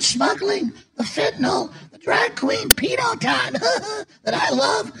human smuggling, the fentanyl, the drag queen pedo time that I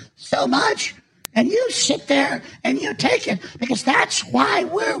love so much, and you sit there and you take it, because that's why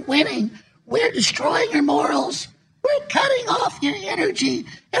we're winning. We're destroying your morals. We're cutting off your energy,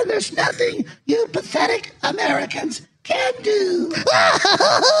 and there's nothing you pathetic Americans can do.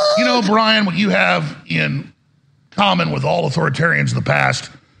 You know, Brian, what you have in common with all authoritarians of the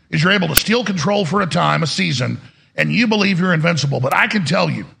past is you're able to steal control for a time, a season, and you believe you're invincible. But I can tell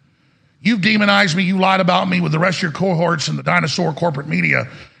you, you've demonized me, you lied about me with the rest of your cohorts and the dinosaur corporate media,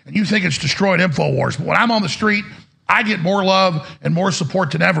 and you think it's destroyed InfoWars. But when I'm on the street, I get more love and more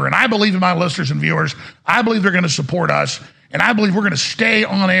support than ever. And I believe in my listeners and viewers. I believe they're going to support us. And I believe we're going to stay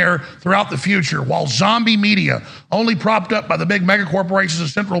on air throughout the future while zombie media, only propped up by the big mega corporations and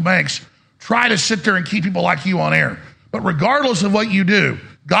central banks, try to sit there and keep people like you on air. But regardless of what you do,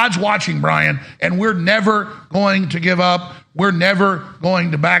 God's watching, Brian, and we're never going to give up. We're never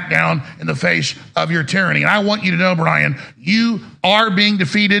going to back down in the face of your tyranny. And I want you to know, Brian, you are being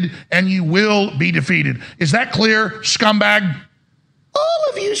defeated and you will be defeated. Is that clear, scumbag? All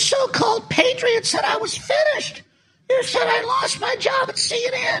of you so-called patriots said I was finished. You said I lost my job at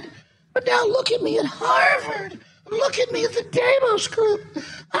CNN. But now look at me at Harvard. Look at me at the Davos Group.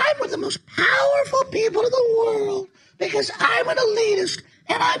 I'm one of the most powerful people in the world because I'm an elitist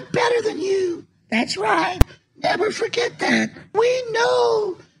and I'm better than you. That's right. Never forget that. We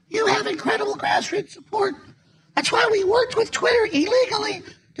know you have incredible grassroots support. That's why we worked with Twitter illegally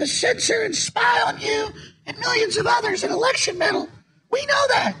to censor and spy on you and millions of others in election meddle. We know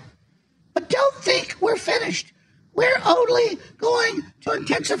that. But don't think we're finished. We're only going to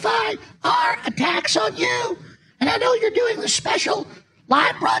intensify our attacks on you. And I know you're doing the special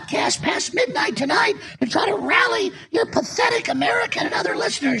live broadcast past midnight tonight to try to rally your pathetic American and other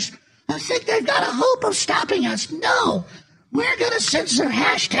listeners who think they've got a hope of stopping us. No, we're going to censor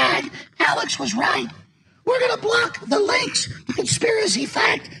hashtag Alex was right. We're going to block the links to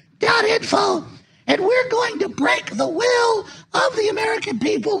conspiracyfact.info. And we're going to break the will of the American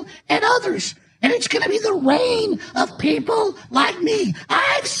people and others. And it's going to be the reign of people like me.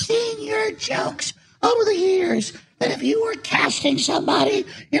 I've seen your jokes over the years that if you were casting somebody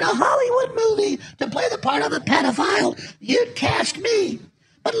in a Hollywood movie to play the part of a pedophile, you'd cast me.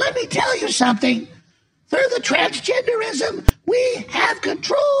 But let me tell you something. Through the transgenderism, we have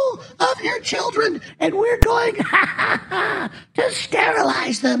control of your children, and we're going to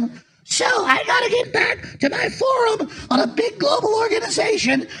sterilize them. So I got to get back to my forum on a big global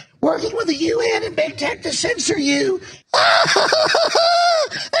organization working with the UN and big tech to censor you. There's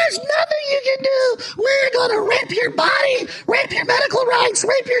nothing you can do. We're going to rape your body, rape your medical rights,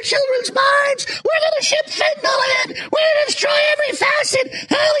 rape your children's minds. We're going to ship fentanyl in. We're going to destroy every facet.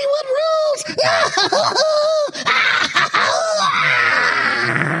 Hollywood rules.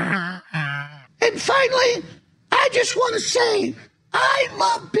 And finally, I just want to say, I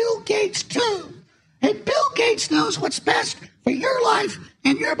love Bill Gates too. And Bill Gates knows what's best for your life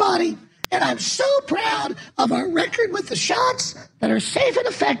and your body. And I'm so proud of our record with the shots that are safe and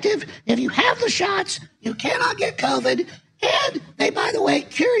effective. If you have the shots, you cannot get COVID. And they, by the way,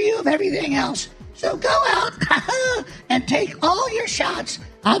 cure you of everything else. So go out and take all your shots.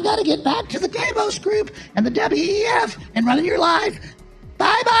 I've got to get back to the Davos Group and the WEF and running your life.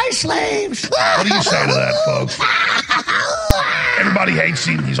 Bye-bye, slaves. What do you say to that, folks? Everybody hates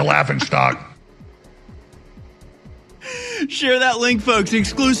him. He's a laughing stock. Share that link, folks.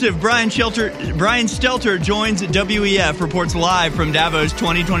 Exclusive. Brian Stelter joins WEF, reports live from Davos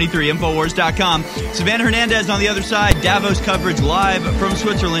 2023, Infowars.com. Savannah Hernandez on the other side. Davos coverage live from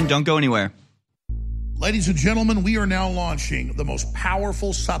Switzerland. Don't go anywhere. Ladies and gentlemen, we are now launching the most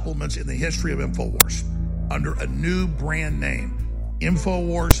powerful supplements in the history of InfoWars under a new brand name,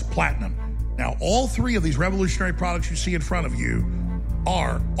 InfoWars Platinum. Now, all three of these revolutionary products you see in front of you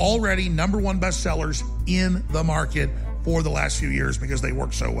are already #1 bestsellers in the market for the last few years because they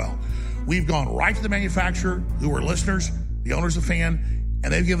work so well. We've gone right to the manufacturer, who are listeners, the owners of FAN,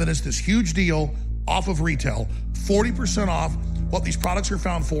 and they've given us this huge deal off of retail, 40% off what these products are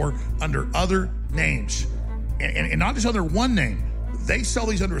found for under other names. And not just under one name. They sell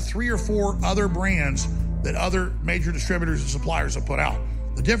these under 3 or 4 other brands that other major distributors and suppliers have put out.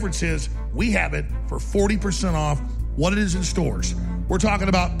 The difference is we have it for 40% off what it is in stores. We're talking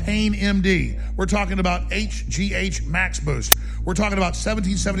about Pain MD. We're talking about HGH Max Boost. We're talking about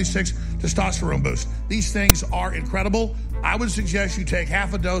 1776 Testosterone Boost. These things are incredible. I would suggest you take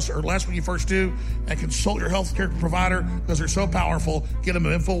half a dose or less when you first do and consult your healthcare provider because they're so powerful. Get them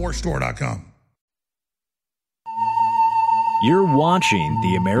at InfoWarsStore.com. You're watching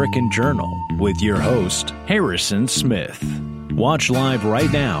The American Journal with your host, Harrison Smith. Watch live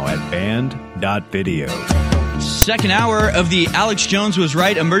right now at band.video. Second hour of the Alex Jones Was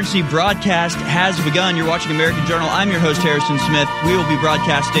Right emergency broadcast has begun. You're watching American Journal. I'm your host, Harrison Smith. We will be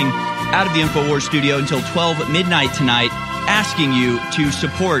broadcasting out of the InfoWars studio until 12 midnight tonight, asking you to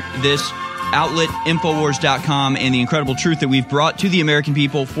support this outlet, Infowars.com, and the incredible truth that we've brought to the American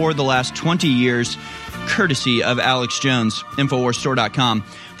people for the last 20 years, courtesy of Alex Jones, InfoWarsStore.com.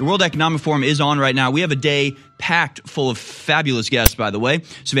 The World Economic Forum is on right now. We have a day packed full of fabulous guests, by the way.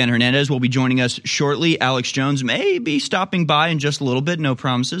 Savannah Hernandez will be joining us shortly. Alex Jones may be stopping by in just a little bit. No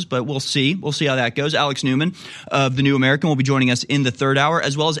promises, but we'll see. We'll see how that goes. Alex Newman of The New American will be joining us in the third hour,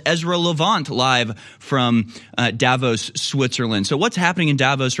 as well as Ezra Levant live from Davos, Switzerland. So what's happening in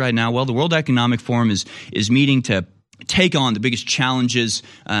Davos right now? Well, the World Economic Forum is meeting to take on the biggest challenges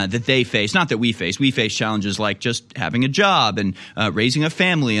that they face. Not that we face. We face challenges like just having a job and raising a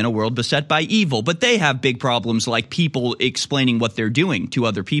family in a world beset by evil. But they have big problems like people explaining what they're doing to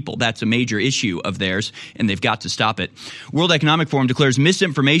other people. That's a major issue of theirs, and they've got to stop it. World Economic Forum declares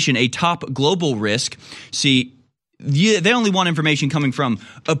misinformation a top global risk. See, they only want information coming from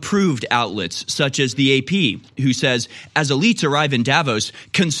approved outlets, such as the AP, who says, as elites arrive in Davos,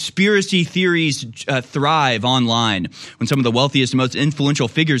 conspiracy theories thrive online. When some of the wealthiest and most influential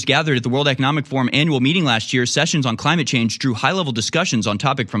figures gathered at the World Economic Forum annual meeting last year, sessions on climate change drew high-level discussions on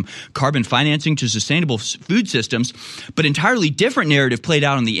topics from carbon financing to sustainable food systems. But entirely different narrative played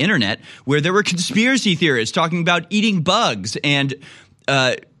out on the internet, where there were conspiracy theorists talking about eating bugs and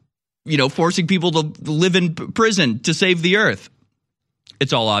forcing people to live in prison to save the earth.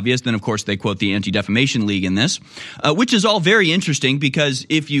 It's all obvious. Then, of course, they quote the Anti-Defamation League in this, which is all very interesting because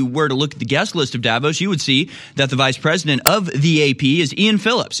if you were to look at the guest list of Davos, you would see that the vice president of the AP is Ian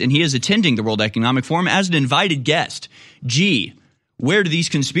Phillips, and he is attending the World Economic Forum as an invited guest. Gee, where do these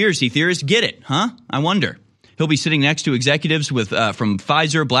conspiracy theorists get it, huh? I wonder. He'll be sitting next to executives from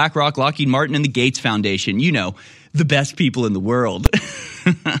Pfizer, BlackRock, Lockheed Martin, and the Gates Foundation. You know, the best people in the world.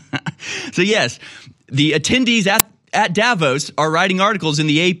 So yes, the attendees at Davos are writing articles in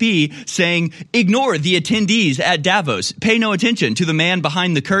the AP saying, ignore the attendees at Davos. Pay no attention to the man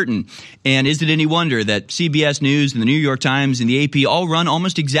behind the curtain. And is it any wonder that CBS News and the New York Times and the AP all run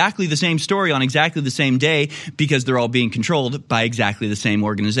almost exactly the same story on exactly the same day because they're all being controlled by exactly the same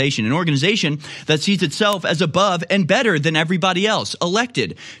organization. An organization that sees itself as above and better than everybody else,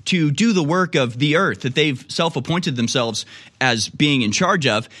 elected to do the work of the earth that they've self-appointed themselves as being in charge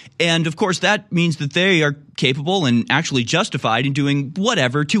of. And of course, that means that they are capable and actually justified in doing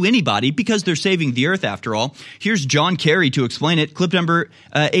whatever to anybody because they're saving the earth after all. Here's John Kerry to explain it. Clip number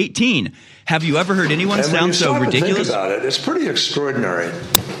 18. Have you ever heard anyone sound so ridiculous? Think about it. It's pretty extraordinary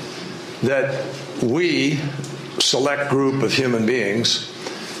that we, select group of human beings,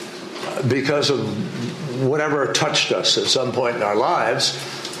 because of whatever touched us at some point in our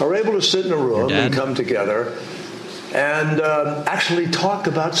lives, are able to sit in a room and come together and actually talk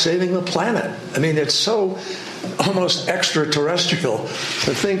about saving the planet. I mean, it's so almost extraterrestrial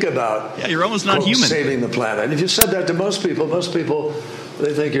to think about. Yeah, you're almost not human. Saving the planet. And if you said that to most people,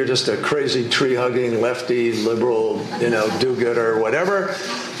 they think you're just a crazy tree-hugging, lefty, liberal, do-gooder, whatever.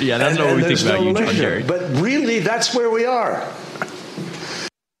 Yeah, that's not what we think about you, John Kerry. But really, that's where we are.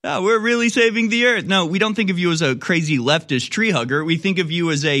 No, we're really saving the earth. No, we don't think of you as a crazy leftist tree hugger. We think of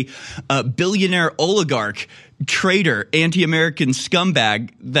you as a billionaire oligarch, traitor, anti-American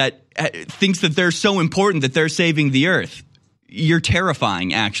scumbag that thinks that they're so important that they're saving the earth. you're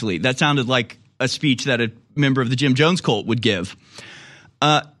terrifying, actually. That sounded like a speech that a member of the Jim Jones cult would give.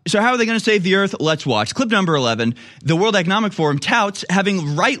 So how are they going to save the earth? Let's watch. Clip number 11. The World Economic Forum touts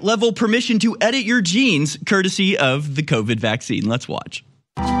having right-level permission to edit your genes courtesy of the COVID vaccine. Let's watch.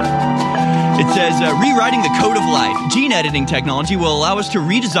 It says, rewriting the code of life. Gene editing technology will allow us to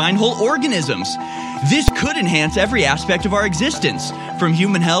redesign whole organisms. This could enhance every aspect of our existence, from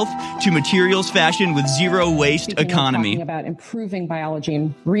human health to materials fashion with zero waste economy. Talking about improving biology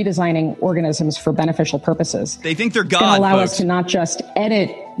and redesigning organisms for beneficial purposes. They think they're God, it's going to allow folks. us to not just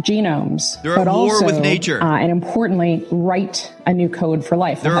edit genomes, they're but at war also, with nature. And importantly, write a new code for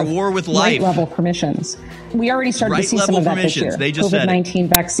life. They're at war with life. Right-level permissions. We already started to see some of that this year. They just said COVID-19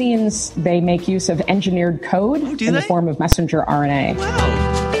 vaccines, they make use of engineered code in the form of messenger RNA.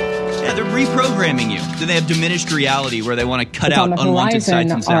 Wow. Yeah, they're reprogramming you. Then they have diminished reality where they want to cut out unwanted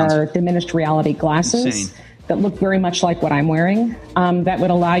sights and sounds. Are diminished reality glasses Insane. That look very much like what I'm wearing that would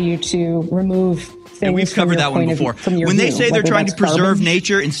allow you to remove things. And we've covered that one before. When they say they're trying to preserve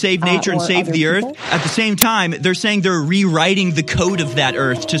nature and save nature and save the earth, at the same time, they're saying they're rewriting the code of that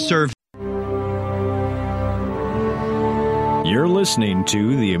earth to serve. You're listening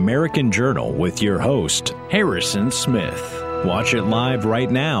to The American Journal with your host, Harrison Smith. Watch it live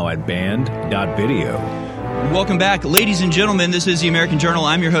right now at band.video. Welcome back, ladies and gentlemen. This is The American Journal.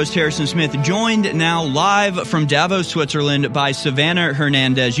 I'm your host, Harrison Smith, joined now live from Davos, Switzerland by Savannah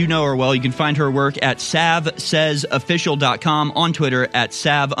Hernandez. You know her well. You can find her work at savsaysofficial.com, on Twitter at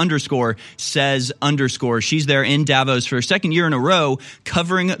sav_says_. She's there in Davos for a second year in a row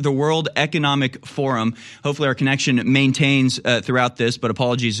covering the World Economic Forum. Hopefully our connection maintains throughout this, but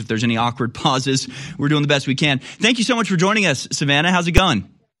apologies if there's any awkward pauses. We're doing the best we can. Thank you so much for joining us, Savannah. How's it going?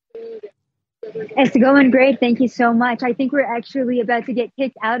 It's going great. Thank you so much. I think we're actually about to get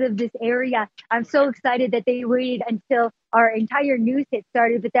kicked out of this area. I'm so excited that they waited until our entire news hit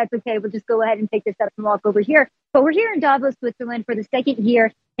started, but that's okay. We'll just go ahead and pick this up and walk over here. But we're here in Davos, Switzerland for the second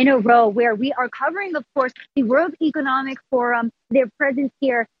year in a row where we are covering, of course, the World Economic Forum, their presence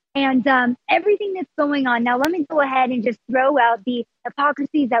here, and everything that's going on. Now, let me go ahead and just throw out the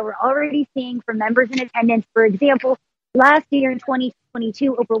hypocrisies that we're already seeing from members in attendance. For example, last year in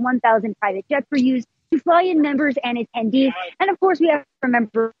 2022, over 1,000 private jets were used to fly in members and attendees. And of course, we have to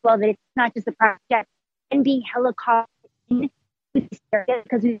remember as well that it's not just the private jets and being helicoptered in this area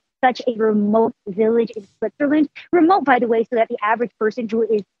because we have such a remote village in Switzerland. Remote, by the way, so that the average person who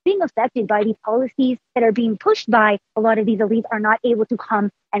is being affected by these policies that are being pushed by a lot of these elites are not able to come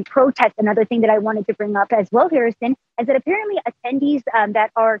and protest. Another thing that I wanted to bring up as well, Harrison, is that apparently attendees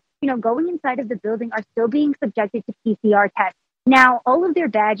that are, going inside of the building are still being subjected to PCR tests. Now, all of their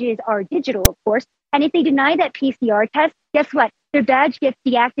badges are digital, of course, and if they deny that PCR test, guess what? Their badge gets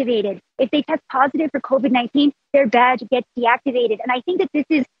deactivated. If they test positive for COVID-19, their badge gets deactivated. And I think that this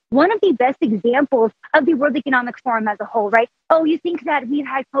is one of the best examples of the World Economic Forum as a whole, right? Oh, you think that we've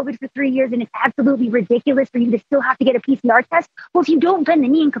had COVID for 3 years and it's absolutely ridiculous for you to still have to get a PCR test? Well, if you don't bend the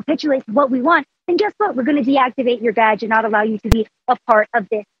knee and capitulate to what we want, then guess what? We're going to deactivate your badge and not allow you to be a part of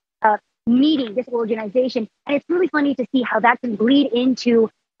this meeting, this organization. And it's really funny to see how that can bleed into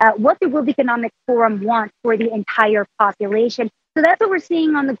what the World Economic Forum wants for the entire population. So that's what we're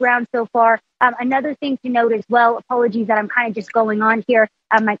seeing on the ground so far. Another thing to note as well, apologies that I'm kind of just going on here.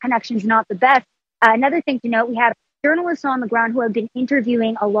 My connection's not the best. Another thing to note, we have journalists on the ground who have been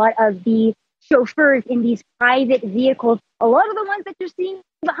interviewing a lot of the chauffeurs in these private vehicles. A lot of the ones that you're seeing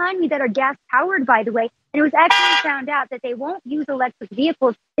behind me that are gas powered, by the way. And it was actually found out that they won't use electric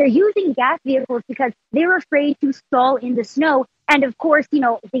vehicles. They're using gas vehicles because they're afraid to stall in the snow. And of course,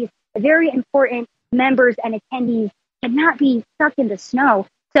 these very important members and attendees cannot be stuck in the snow.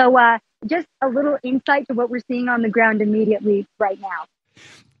 So just a little insight to what we're seeing on the ground immediately right now.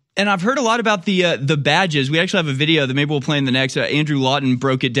 And I've heard a lot about the badges. We actually have a video that maybe we'll play in the next. Andrew Lawton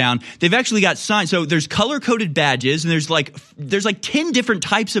broke it down. They've actually got signs. So there's color-coded badges, and there's like 10 different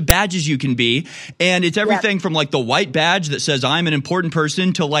types of badges you can be. And it's everything from like the white badge that says I'm an important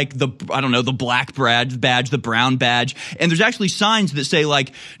person to like the black badge, the brown badge. And there's actually signs that say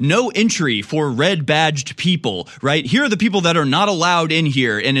like no entry for red badged people, right? Here are the people that are not allowed in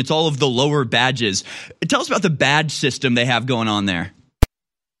here. And it's all of the lower badges. Tell us about the badge system they have going on there.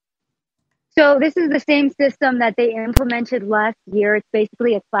 So this is the same system that they implemented last year. It's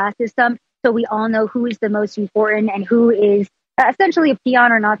basically a class system. So we all know who is the most important and who is essentially a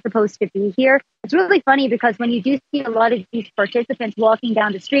peon or not supposed to be here. It's really funny because when you do see a lot of these participants walking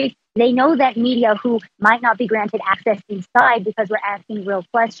down the street, they know that media who might not be granted access inside because we're asking real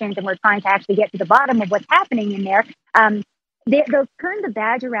questions and we're trying to actually get to the bottom of what's happening in there. they'll turn the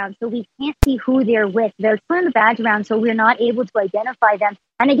badge around so we can't see who they're with. They'll turn the badge around so we're not able to identify them.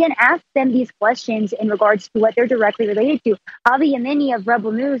 And again, ask them these questions in regards to what they're directly related to. Avi Yemini of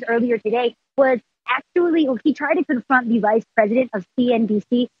Rebel News earlier today was actually, he tried to confront the vice president of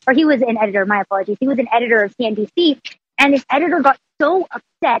CNBC, or he was an editor, my apologies. He was an editor of CNBC, and this editor got so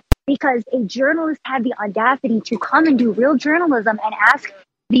upset because a journalist had the audacity to come and do real journalism and ask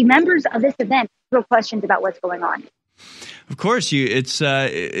the members of this event real questions about what's going on. Of course, this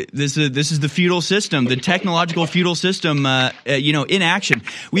is the feudal system, the technological feudal system, in action.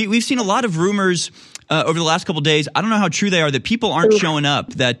 We've seen a lot of rumors over the last couple of days. I don't know how true they are that people aren't showing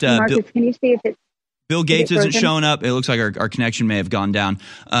up. That Marcus, can you see if Bill Gates isn't showing up. It looks like our connection may have gone down.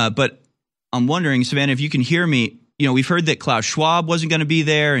 But I'm wondering, Savannah, if you can hear me. We've heard that Klaus Schwab wasn't going to be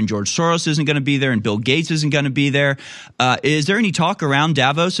there, and George Soros isn't going to be there, and Bill Gates isn't going to be there. Is there any talk around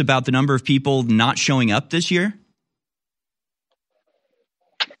Davos about the number of people not showing up this year?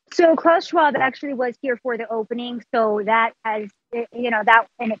 So Klaus Schwab actually was here for the opening, so that has, that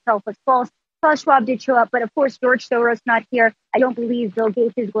in itself was false. Klaus Schwab did show up, but of course, George Soros not here. I don't believe Bill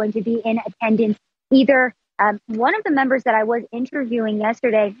Gates is going to be in attendance either. One of the members that I was interviewing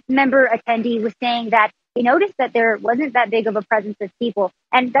yesterday, member attendee, was saying that he noticed that there wasn't that big of a presence of people.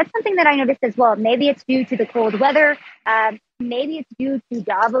 And that's something that I noticed as well. Maybe it's due to the cold weather. Maybe it's due to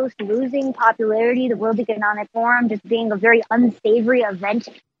Davos losing popularity, the World Economic Forum just being a very unsavory event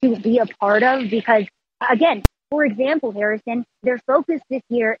to be a part of. Because, again, for example, Harrison, their focus this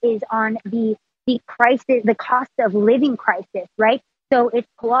year is on the crisis, the cost of living crisis, right? So it's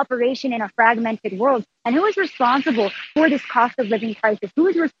cooperation in a fragmented world. And who is responsible for this cost of living crisis? Who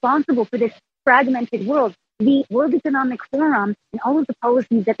is responsible for this fragmented world? The World Economic Forum and all of the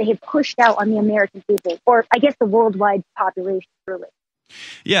policies that they have pushed out on the American people, or I guess the worldwide population, really.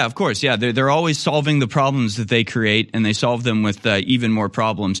 Yeah, of course. Yeah, they're always solving the problems that they create, and they solve them with even more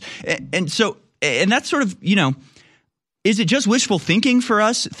problems. And that's sort of, is it just wishful thinking for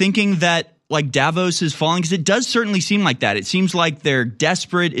us, thinking that like Davos is falling? Because it does certainly seem like that. It seems like they're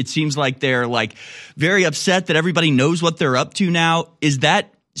desperate. It seems like they're like very upset that everybody knows what they're up to now. Is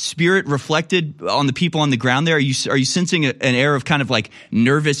that spirit reflected on the people on the ground there? Are you sensing an air of kind of like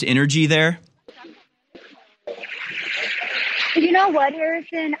nervous energy there? You know what,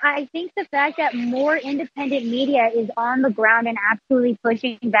 Harrison? I think the fact that more independent media is on the ground and actually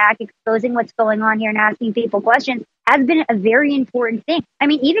pushing back, exposing what's going on here and asking people questions has been a very important thing. I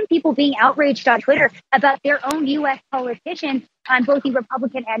mean, even people being outraged on Twitter about their own U.S. politicians on both the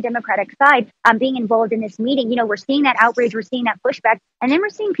Republican and Democratic side being involved in this meeting. We're seeing that outrage, we're seeing that pushback, and then we're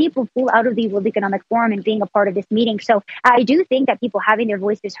seeing people pull out of the World Economic Forum and being a part of this meeting. So I do think that people having their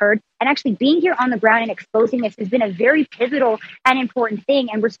voices heard and actually being here on the ground and exposing this has been a very pivotal and important thing.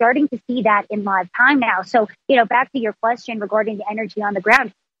 And we're starting to see that in live time now. So, back to your question regarding the energy on the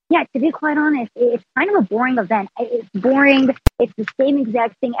ground. Yeah, to be quite honest, it's kind of a boring event. It's boring. It's the same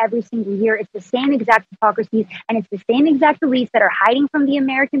exact thing every single year. It's the same exact hypocrisies, and it's the same exact beliefs that are hiding from the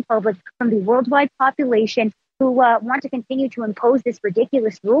American public, from the worldwide population who want to continue to impose this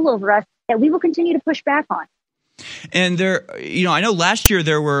ridiculous rule over us that we will continue to push back on. And there, I know last year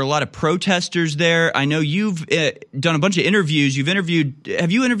there were a lot of protesters there. I know you've done a bunch of interviews.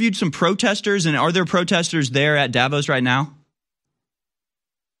 Have you interviewed some protesters, and are there protesters there at Davos right now?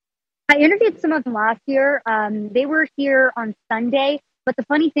 I interviewed some of them last year. They were here on Sunday. But the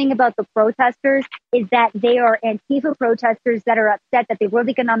funny thing about the protesters is that they are Antifa protesters that are upset that the World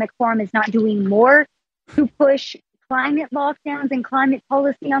Economic Forum is not doing more to push climate lockdowns and climate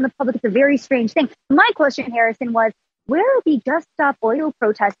policy on the public. It's a very strange thing. My question, Harrison, was where are the Just Stop Oil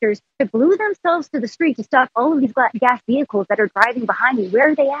protesters that glue themselves to the street to stop all of these gas vehicles that are driving behind me?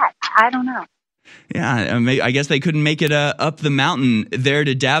 Where are they at? I don't know. Yeah, I guess they couldn't make it up the mountain there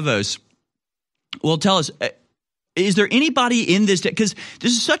to Davos. Well, tell us, is there anybody in this? Because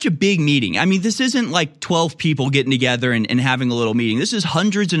this is such a big meeting. I mean, this isn't like 12 people getting together and having a little meeting. This is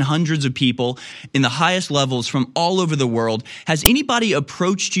hundreds and hundreds of people in the highest levels from all over the world. Has anybody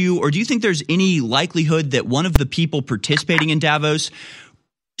approached you, or do you think there's any likelihood that one of the people participating in Davos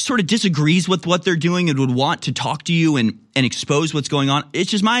sort of disagrees with what they're doing and would want to talk to you and expose what's going on?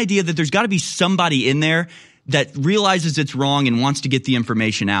 It's just my idea that there's got to be somebody in there that realizes it's wrong and wants to get the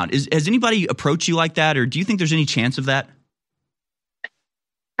information out. Has anybody approached you like that, or do you think there's any chance of that?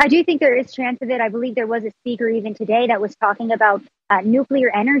 I do think there is chance of it. I believe there was a speaker even today that was talking about nuclear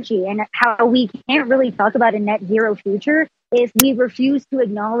energy and how we can't really talk about a net zero future if we refuse to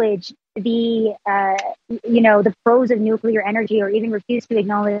acknowledge the pros of nuclear energy, or even refuse to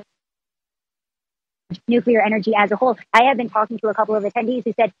acknowledge nuclear energy as a whole. I have been talking to a couple of attendees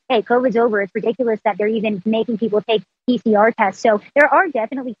who said, hey, COVID's over. It's ridiculous that they're even making people take PCR tests. So there are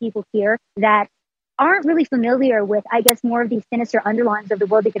definitely people here that aren't really familiar with, I guess, more of these sinister underlines of the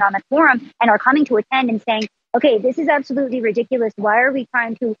World Economic Forum and are coming to attend and saying, okay, this is absolutely ridiculous. Why are we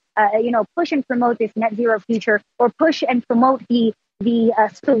trying to, push and promote this net zero future, or push and promote the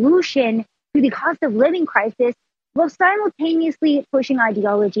solution to the cost of living crisis, while simultaneously pushing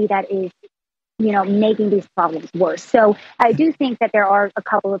ideology that is, making these problems worse. So I do think that there are a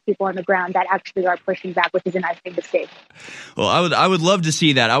couple of people on the ground that actually are pushing back, which is a nice thing to see. Well, I would love to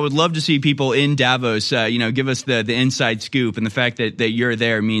see that. I would love to see people in Davos, give us the inside scoop. And the fact that you're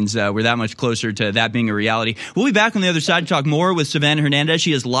there means we're that much closer to that being a reality. We'll be back on the other side to talk more with Savannah Hernandez.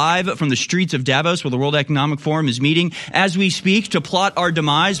 She is live from the streets of Davos, where the World Economic Forum is meeting as we speak to plot our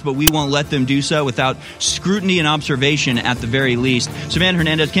demise, but we won't let them do so without scrutiny and observation at the very least. Savannah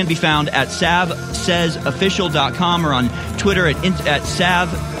Hernandez can be found at savsaysofficial.com or on Twitter at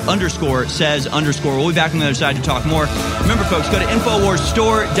sav_says_. We'll be back on the other side to talk more. Remember, folks, go to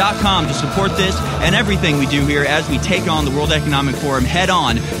InfoWarsStore.com to support this and everything we do here as we take on the World Economic Forum head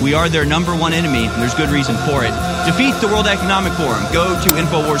on. We are their number one enemy, and there's good reason for it. Defeat the World Economic Forum. Go to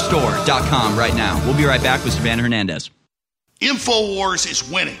InfoWarsStore.com right now. We'll be right back with Savannah Hernandez. InfoWars is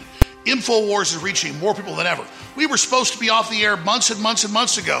winning. InfoWars is reaching more people than ever. We were supposed to be off the air months and months and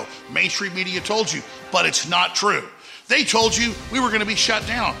months ago. Mainstream media told you, but it's not true. They told you we were going to be shut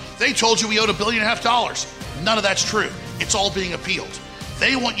down. They told you we owed $1.5 billion. None of that's true. It's all being appealed.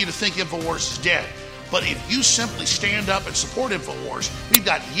 They want you to think InfoWars is dead. But if you simply stand up and support InfoWars, we've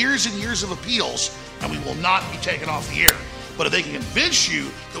got years and years of appeals, and we will not be taken off the air. But if they can convince you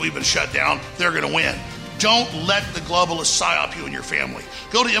that we've been shut down, they're going to win. Don't let the globalists psyop you and your family.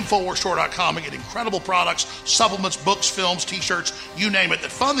 Go to InfoWarsStore.com and get incredible products, supplements, books, films, t-shirts, you name it, that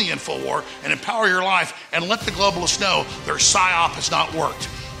fund the InfoWar and empower your life, and let the globalists know their psyop has not worked.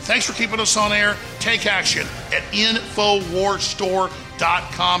 Thanks for keeping us on air. Take action at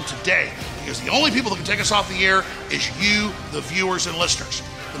InfoWarsStore.com today, because the only people that can take us off the air is you, the viewers and listeners.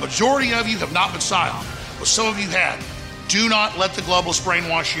 The majority of you have not been psyoped, but some of you have. Do not let the globalists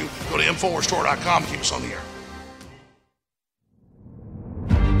brainwash you. Go to InfoWarsStore.com and keep us on the air.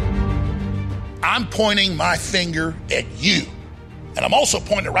 I'm pointing my finger at you. And I'm also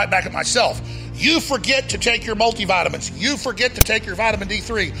pointing it right back at myself. You forget to take your multivitamins. You forget to take your vitamin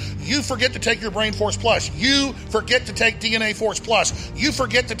D3. You forget to take your Brain Force Plus. You forget to take DNA Force Plus. You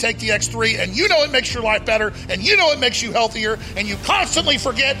forget to take the X3, and you know it makes your life better, and you know it makes you healthier, and you constantly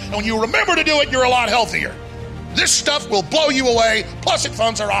forget, and when you remember to do it, you're a lot healthier. This stuff will blow you away, plus it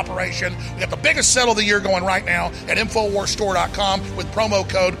funds our operation. We got the biggest sale of the year going right now at InfoWarsStore.com with promo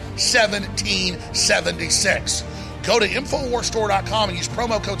code 1776. Go to InfoWarsStore.com and use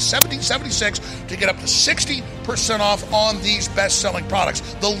promo code 1776 to get up to 60% off on these best-selling products.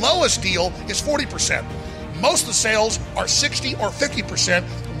 The lowest deal is 40%. Most of the sales are 60 or 50%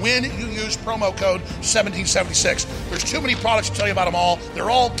 when you use promo code 1776. There's too many products to tell you about them all.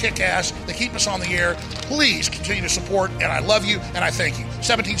 They're all kick-ass. They keep us on the air. Please continue to support, and I love you, and I thank you.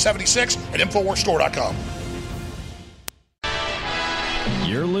 1776 at InfoWarsStore.com.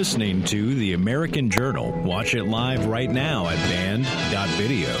 You're listening to The American Journal. Watch it live right now at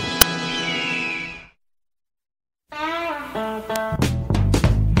band.video.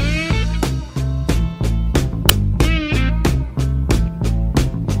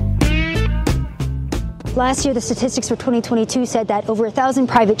 Last year, the statistics for 2022 said that over 1,000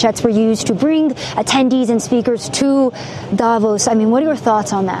 private jets were used to bring attendees and speakers to Davos. I mean, what are your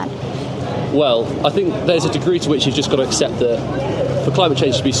thoughts on that? Well, I think there's a degree to which you've just got to accept that for climate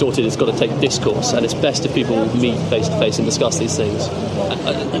change to be sorted, it's got to take discourse, and it's best if people meet face-to-face and discuss these things.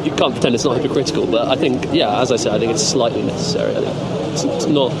 You can't pretend it's not hypocritical, but I think, as I said, I think it's slightly necessary. I think it's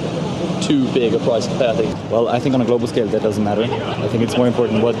not too big a price to pay, I think. Well, I think on a global scale that doesn't matter. I think it's more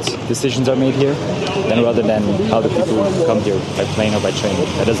important what decisions are made here rather than how the people come here by plane or by train.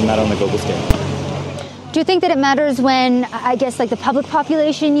 That doesn't matter on a global scale. Do you think that it matters when, I guess, like the public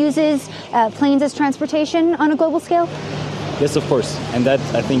population uses planes as transportation on a global scale? Yes, of course. And that,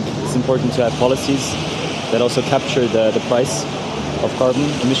 I think, it's important to have policies that also capture the price of carbon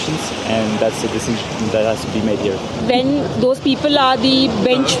emissions, and that's a decision that has to be made here. When those people are the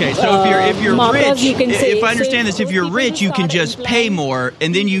bench okay, so if you're markers, rich, you can say, if I understand this, if you're rich, you can just pay more,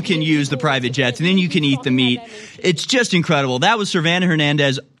 and then you can use the private jets, and then you can eat the meat. It's just incredible. That was Savannah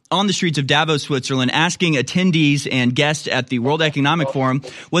Hernandez, on the streets of Davos, Switzerland, asking attendees and guests at the World Economic Forum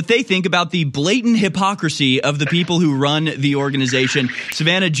what they think about the blatant hypocrisy of the people who run the organization.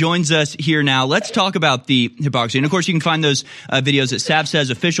 Savannah joins us here now. Let's talk about the hypocrisy. And of course, you can find those videos at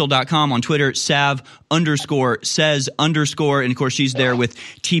savsaysofficial.com, on Twitter, sav_says_, and of course, she's there with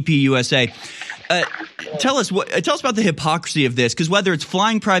TPUSA. Tell us about the hypocrisy of this, because whether it's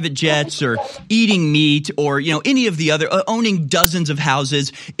flying private jets or eating meat or, any of the other, owning dozens of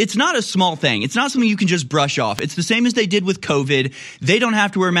houses, it's not a small thing. It's not something you can just brush off. It's the same as they did with COVID. They don't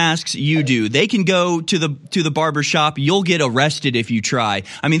have to wear masks. You do. They can go to the barber shop. You'll get arrested if you try.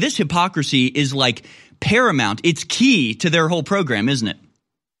 I mean, this hypocrisy is like paramount. It's key to their whole program, isn't it?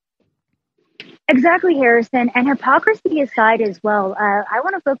 Exactly, Harrison. And hypocrisy aside as well, I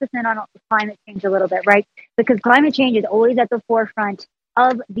want to focus in on climate change a little bit, right? Because climate change is always at the forefront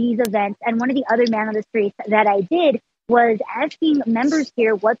of these events. And one of the other Man on the Streets that I did was asking members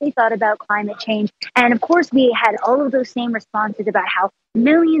here what they thought about climate change. And of course, we had all of those same responses about how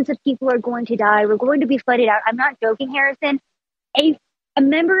millions of people are going to die. We're going to be flooded out. I'm not joking, Harrison. A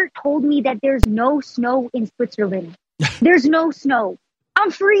member told me that there's no snow in Switzerland. There's no snow. I'm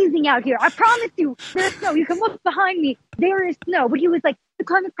freezing out here. I promise you, there's snow. You can look behind me. There is snow. But he was like, the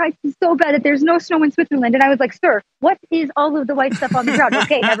climate crisis is so bad that there's no snow in Switzerland. And I was like, sir, what is all of the white stuff on the ground?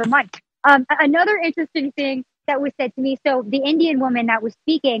 Okay, never mind. Another interesting thing that was said to me. So the Indian woman that was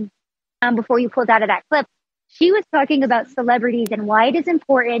speaking before you pulled out of that clip, she was talking about celebrities and why it is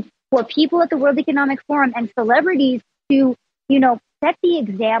important for people at the World Economic Forum and celebrities to, set the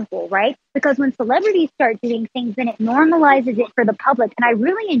example, right? Because when celebrities start doing things, then it normalizes it for the public. And I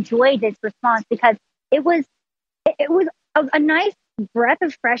really enjoyed this response because it was a nice breath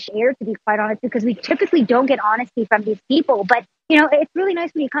of fresh air, to be quite honest, because we typically don't get honesty from these people. But, it's really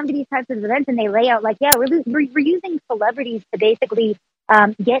nice when you come to these types of events and they lay out like, yeah, we're using celebrities to basically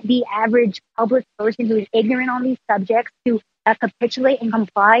get the average public person who is ignorant on these subjects to capitulate and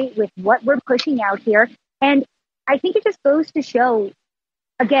comply with what we're pushing out here. And I think it just goes to show,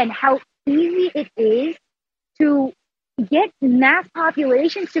 again, how easy it is to get mass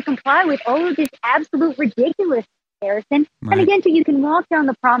populations to comply with all of this absolute ridiculous, Harrison. Right. And again, you can walk down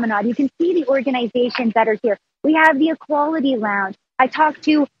the promenade. You can see the organizations that are here. We have the Equality Lounge. I talked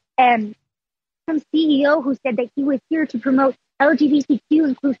to some CEO who said that he was here to promote LGBTQ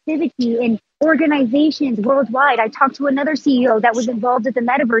inclusivity in organizations worldwide. I talked to another CEO that was involved with the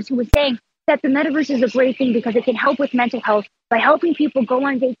metaverse who was saying that the metaverse is a great thing because it can help with mental health by helping people go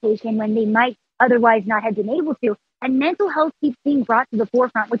on vacation when they might otherwise not have been able to. And mental health keeps being brought to the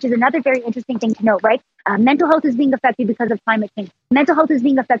forefront, which is another very interesting thing to note, right? Mental health is being affected because of climate change. Mental health is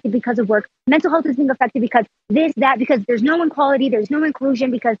being affected because of work. Mental health is being affected because this, that, because there's no equality, there's no inclusion,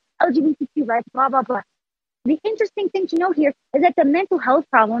 because LGBTQ rights, blah, blah, blah. The interesting thing to note here is that the mental health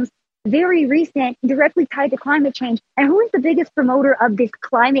problems, very recent, directly tied to climate change. And who is the biggest promoter of this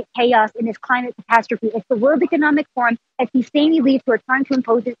climate chaos and this climate catastrophe? It's the World Economic Forum. It's these same elites who are trying to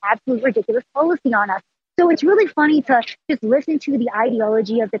impose this absolute ridiculous policy on us. So it's really funny to just listen to the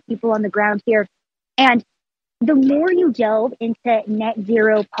ideology of the people on the ground here. And the more you delve into net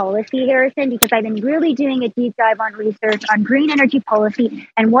zero policy, Harrison, because I've been really doing a deep dive on research on green energy policy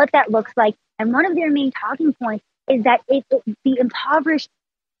and what that looks like. And one of their main talking points is that the impoverished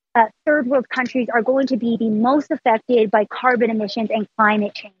third world countries are going to be the most affected by carbon emissions and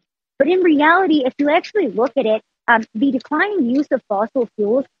climate change. But in reality, if you actually look at it, the declining use of fossil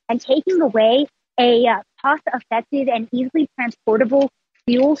fuels and taking away a cost-effective and easily transportable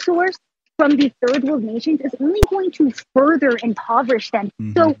fuel source from the third world nations is only going to further impoverish them.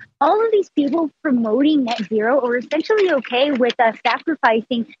 Mm-hmm. So all of these people promoting net zero are essentially okay with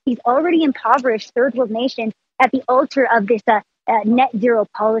sacrificing these already impoverished third world nations at the altar of this net zero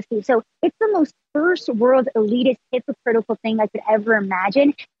policy. So it's the most first world elitist hypocritical thing I could ever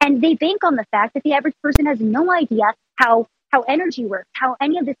imagine. And they bank on the fact that the average person has no idea how energy works, how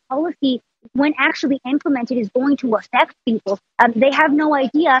any of this policy, when actually implemented, is going to affect people. They have no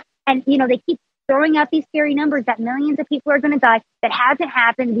idea. And, they keep throwing out these scary numbers that millions of people are going to die. That hasn't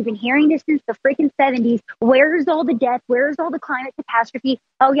happened. We've been hearing this since the freaking 70s. Where's all the death? Where's all the climate catastrophe?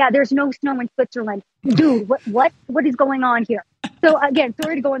 Oh, yeah, there's no snow in Switzerland. Dude, what is going on here? So, again,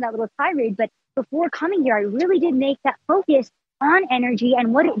 sorry to go on that little tirade, but before coming here, I really did make that focus on energy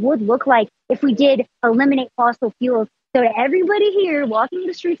and what it would look like if we did eliminate fossil fuels. So to everybody here walking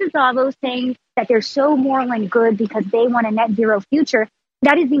the streets of Davos saying that they're so moral and good because they want a net zero future,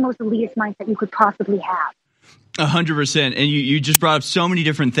 that is the most elitist mindset you could possibly have. 100%. And you just brought up so many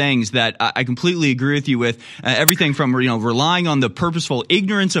different things that I completely agree with you with. Everything from, relying on the purposeful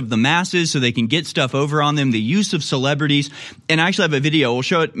ignorance of the masses so they can get stuff over on them, the use of celebrities. And I actually have a video. We'll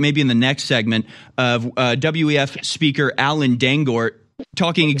show it maybe in the next segment of WEF speaker Alan Dangort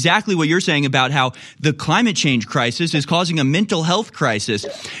talking exactly what you're saying about how the climate change crisis is causing a mental health crisis.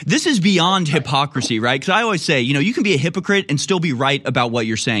 This is beyond hypocrisy, right? Because I always say, you can be a hypocrite and still be right about what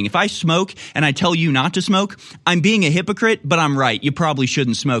you're saying. If I smoke and I tell you not to smoke, I'm being a hypocrite, but I'm right. You probably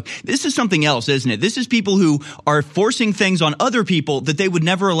shouldn't smoke. This is something else, isn't it? This is people who are forcing things on other people that they would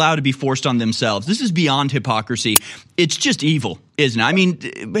never allow to be forced on themselves. This is beyond hypocrisy. It's just evil, isn't it? I mean,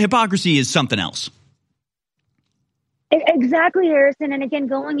 hypocrisy is something else. Exactly, Harrison. And again,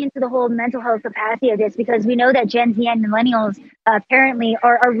 going into the whole mental health capacity of this, because we know that Gen Z and millennials apparently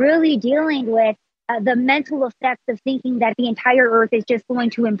are really dealing with the mental effects of thinking that the entire earth is just going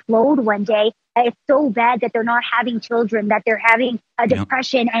to implode one day. It's so bad that they're not having children, that they're having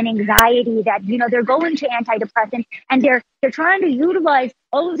depression and anxiety, that, they're going to antidepressants, and they're trying to utilize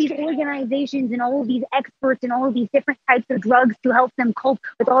all of these organizations and all of these experts and all of these different types of drugs to help them cope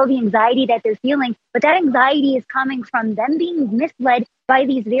with all the anxiety that they're feeling. But that anxiety is coming from them being misled by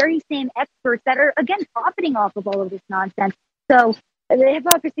these very same experts that are, again, profiting off of all of this nonsense. So the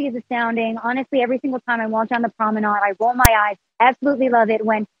hypocrisy is astounding. Honestly, every single time I walk down the promenade, I roll my eyes. Absolutely love it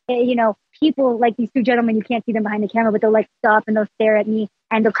when, people like these two gentlemen, you can't see them behind the camera, but they'll stop and they'll stare at me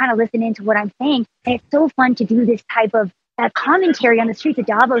and they'll kind of listen into what I'm saying. And it's so fun to do this type of commentary on the streets of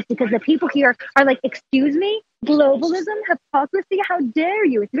Davos, because the people here are like, excuse me, globalism, hypocrisy, how dare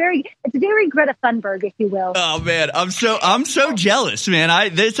you? It's very Greta Thunberg, if you will. Oh man, I'm so jealous, man.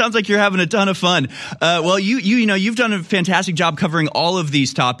 It sounds like you're having a ton of fun. Well, you've done a fantastic job covering all of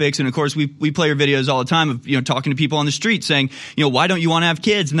these topics, and of course we play your videos all the time of talking to people on the street saying, why don't you want to have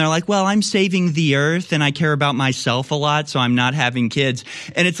kids? And they're like, well, I'm saving the earth and I care about myself a lot, so I'm not having kids.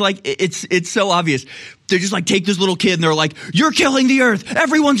 And it's like it's so obvious. They're just like, take this little kid and they're like, you're killing the earth.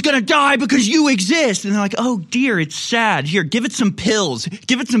 Everyone's going to die because you exist. And they're like, oh dear, it's sad. Here, give it some pills.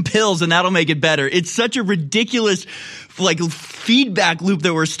 Give it some pills and that'll make it better. It's such a ridiculous feedback loop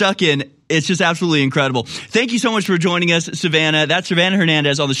that we're stuck in. It's just absolutely incredible. Thank you so much for joining us, Savannah. That's Savannah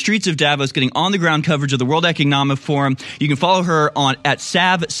Hernandez on the streets of Davos, getting on-the-ground coverage of the World Economic Forum. You can follow her at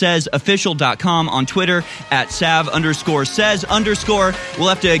savsaysofficial.com, on Twitter at sav_says_. We'll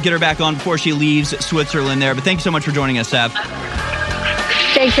have to get her back on before she leaves Switzerland there. But thank you so much for joining us, Sav.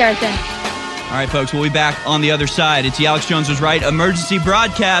 Thanks, Harrison. All right, folks, we'll be back on the other side. It's the Alex Jones Was Right emergency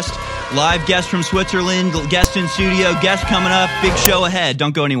broadcast. Live guest from Switzerland, guest in studio, guest coming up, big show ahead.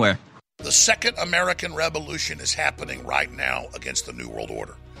 Don't go anywhere. The Second American Revolution is happening right now against the New World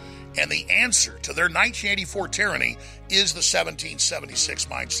Order. And the answer to their 1984 tyranny is the 1776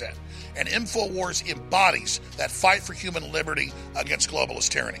 mindset. And InfoWars embodies that fight for human liberty against globalist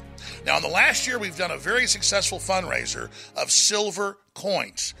tyranny. Now, in the last year, we've done a very successful fundraiser of silver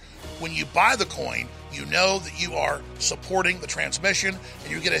coins. When you buy the coin, you know that you are supporting the transmission,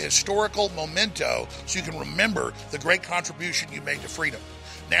 and you get a historical memento so you can remember the great contribution you made to freedom.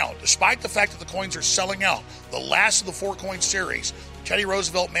 Now, despite the fact that the coins are selling out, the last of the 4-coin series, Teddy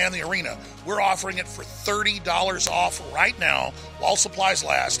Roosevelt Man the Arena, we're offering it for $30 off right now while supplies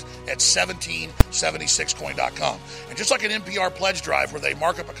last at 1776coin.com. And just like an NPR pledge drive where they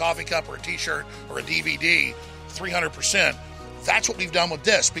mark up a coffee cup or a t-shirt or a DVD 300%, that's what we've done with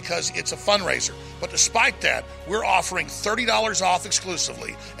this because it's a fundraiser. But despite that, we're offering $30 off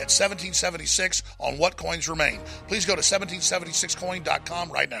exclusively at 1776 on what coins remain. Please go to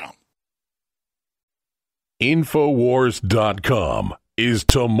 1776coin.com right now. Infowars.com is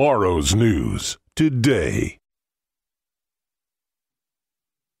tomorrow's news today.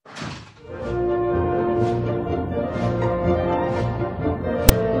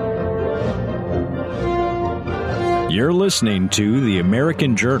 You're listening to The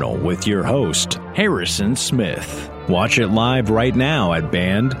American Journal with your host, Harrison Smith. Watch it live right now at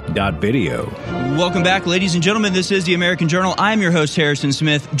band.video. Welcome back, ladies and gentlemen. This is The American Journal. I'm your host, Harrison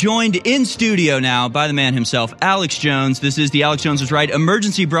Smith, joined in studio now by the man himself, Alex Jones. This is the Alex Jones Was Right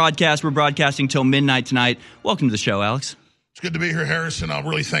emergency broadcast. We're broadcasting till midnight tonight. Welcome to the show, Alex. It's good to be here, Harrison. I'll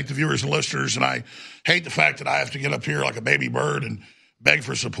really thank the viewers and listeners, and I hate the fact that I have to get up here like a baby bird and beg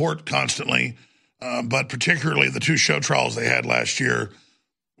for support constantly. But particularly the 2 show trials they had last year,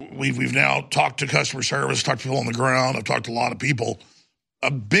 we've now talked to customer service, talked to people on the ground. I've talked to a lot of people.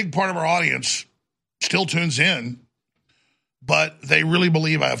 A big part of our audience still tunes in, but they really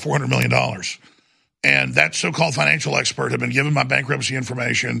believe I have $400 million. And that so-called financial expert had been given my bankruptcy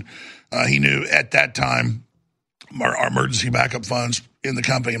information. He knew at that time our emergency backup funds in the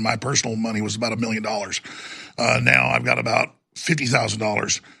company, and my personal money was about $1 million. Now I've got about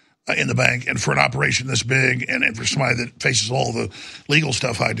 $50,000 in the bank, and for an operation this big, and for somebody that faces all the legal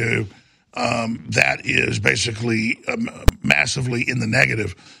stuff I do, that is basically massively in the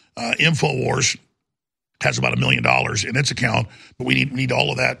negative. InfoWars has about $1 million in its account, but we need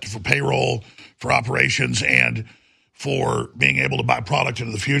all of that for payroll, for operations, and for being able to buy product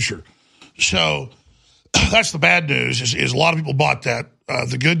into the future. So that's the bad news. Is a lot of people bought that.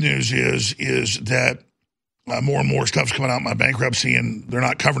 The good news is that more and more stuff's coming out in my bankruptcy, and they're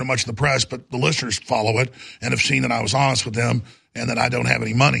not covering it much in the press, but the listeners follow it and have seen that I was honest with them and that I don't have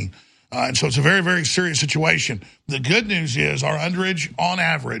any money. And so it's a very, very serious situation. The good news is our underage, on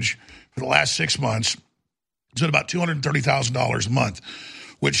average, for the last 6 months, is at about $230,000 a month,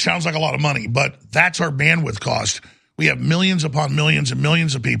 which sounds like a lot of money, but that's our bandwidth cost. We have millions upon millions and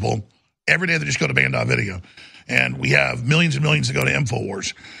millions of people every day that just go to Band.video. And we have millions and millions that go to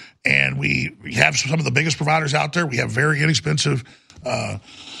InfoWars. And we have some of the biggest providers out there. We have very inexpensive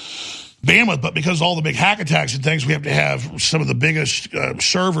bandwidth, but because of all the big hack attacks and things, we have to have some of the biggest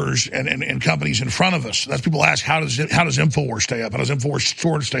servers and companies in front of us. That's people ask, how does InfoWars stay up? How does InfoWars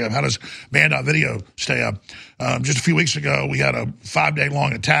Storage stay up? How does Band.video stay up? Just a few weeks ago, we had a 5-day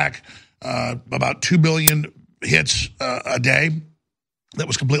long attack, about 2 billion hits a day. That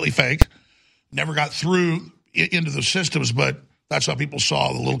was completely fake. Never got through into the systems, but that's how people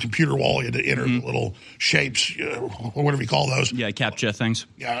saw the little computer wall. You had to enter the little shapes, or whatever you call those. Yeah, CAPTCHA things.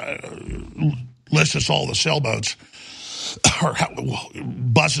 Yeah, lists us all the sailboats or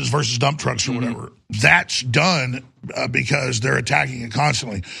buses versus dump trucks or whatever. That's done because they're attacking it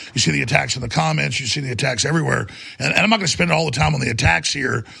constantly. You see the attacks in the comments. You see the attacks everywhere. And I'm not going to spend all the time on the attacks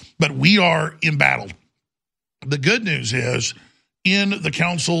here, but we are in battle. The good news is in the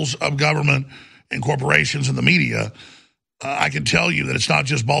councils of government and corporations and the media, I can tell you that it's not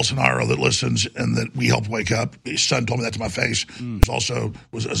just Bolsonaro that listens and that we helped wake up. His son told me that to my face. He also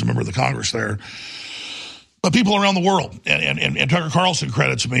was as a member of the Congress there. But people around the world, and Tucker Carlson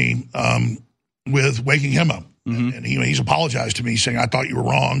credits me with waking him up. And he's apologized to me, saying, I thought you were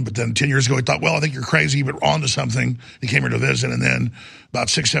wrong. But then 10 years ago, he thought, well, I think you're crazy, but on to something. He came here to visit. And then about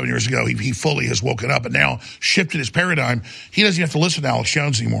 6-7 years ago, he fully has woken up and now shifted his paradigm. He doesn't have to listen to Alex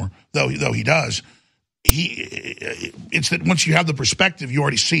Jones anymore, though he does. It's that once you have the perspective, you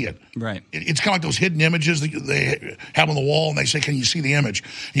already see it. Right. It's kind of like those hidden images that they have on the wall, and they say, can you see the image?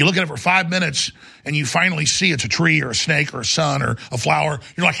 And you look at it for 5 minutes, and you finally see it's a tree or a snake or a sun or a flower.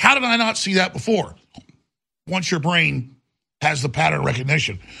 You're like, how did I not see that before? Once your brain has the pattern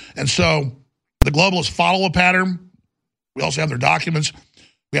recognition. And so the globalists follow a pattern. We also have their documents.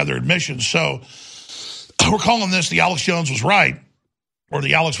 We have their admissions. So we're calling this the Alex Jones was right, or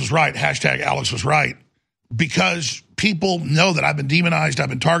the Alex was right, hashtag Alex was right, because people know that I've been demonized, I've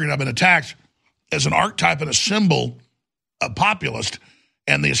been targeted, I've been attacked as an archetype and a symbol of populist.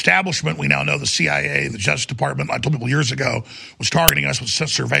 And the establishment, we now know the CIA, the Justice Department, I told people years ago, was targeting us with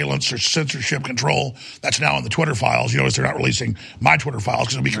surveillance or censorship control. That's now in the Twitter files. You notice they're not releasing my Twitter files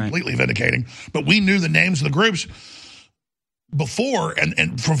because it'll be completely vindicating. But we knew the names of the groups before,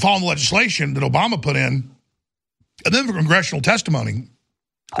 and from following the legislation that Obama put in, and then the congressional testimony,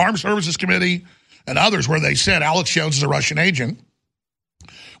 Armed Services Committee and others, where they said Alex Jones is a Russian agent.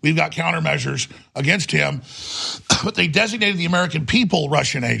 We've got countermeasures against him, but they designated the American people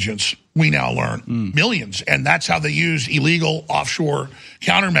Russian agents, we now learn, millions. And that's how they use illegal offshore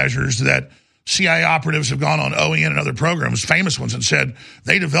countermeasures that CIA operatives have gone on OEN and other programs, famous ones, and said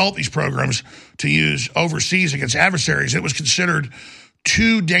they developed these programs to use overseas against adversaries. It was considered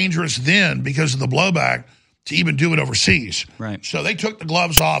too dangerous then because of the blowback to even do it overseas. Right. So they took the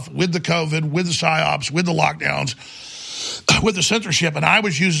gloves off with the COVID, with the PSYOPs, with the lockdowns, with the censorship, and I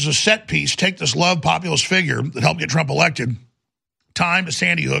was used as a set piece, take this loved populist figure that helped get Trump elected, time to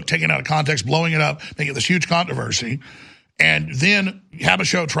Sandy Hook, taking it out of context, blowing it up, making it this huge controversy, and then have a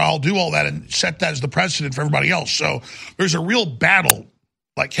show trial, do all that, and set that as the precedent for everybody else. So there's a real battle,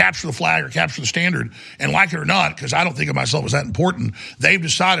 like capture the flag or capture the standard, and like it or not, because I don't think of myself as that important, they've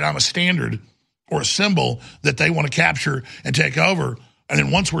decided I'm a standard or a symbol that they want to capture and take over. And then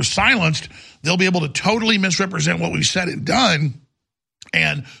once we're silenced, they'll be able to totally misrepresent what we've said and done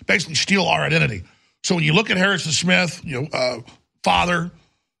and basically steal our identity. So when you look at Harrison Smith, father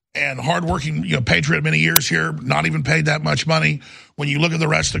and hardworking, patriot many years here, not even paid that much money. When you look at the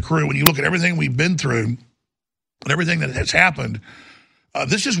rest of the crew, when you look at everything we've been through and everything that has happened,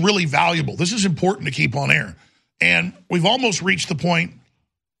 this is really valuable. This is important to keep on air. And we've almost reached the point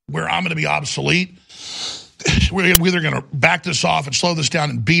where I'm going to be obsolete. We're either going to back this off and slow this down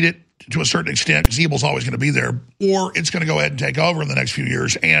and beat it to a certain extent, because evil's always going to be there, or it's going to go ahead and take over in the next few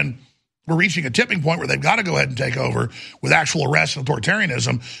years. And we're reaching a tipping point where they've got to go ahead and take over with actual arrest and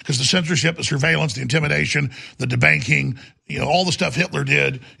authoritarianism, because the censorship, the surveillance, the intimidation, the debanking, all the stuff Hitler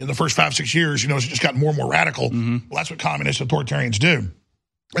did in the first 5-6 years, it's just gotten more and more radical. Well, that's what communist authoritarians do.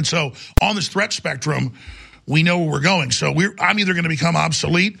 And so on this threat spectrum, we know where we're going. So I'm either going to become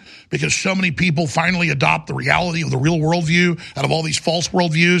obsolete because so many people finally adopt the reality of the real worldview out of all these false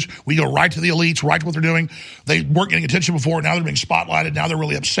worldviews. We go right to the elites, right to what they're doing. They weren't getting attention before. Now they're being spotlighted. Now they're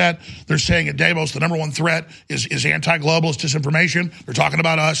really upset. They're saying at Davos the number one threat is anti-globalist disinformation. They're talking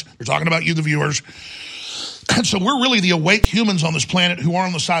about us. They're talking about you, the viewers. And so we're really the awake humans on this planet who are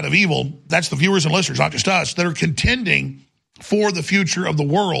on the side of evil. That's the viewers and listeners, not just us, that are contending for the future of the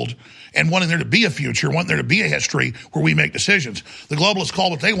world and wanting there to be a future, wanting there to be a history where we make decisions. The globalists call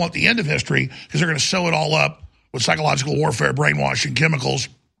what they want the end of history because they're going to sew it all up with psychological warfare, brainwashing, chemicals,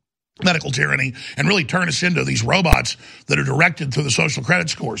 medical tyranny, and really turn us into these robots that are directed through the social credit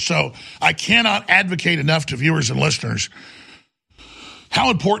scores. So I cannot advocate enough to viewers and listeners how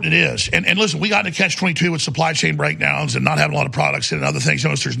important it is. And listen, we got into catch-22 with supply chain breakdowns and not having a lot of products and other things.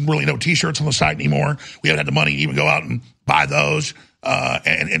 Notice there's really no T-shirts on the site anymore. We haven't had the money to even go out and buy those.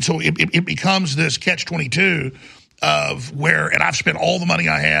 And so it becomes this catch-22 of where, and I've spent all the money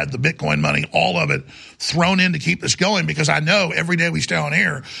I had, the Bitcoin money, all of it thrown in to keep this going, because I know every day we stay on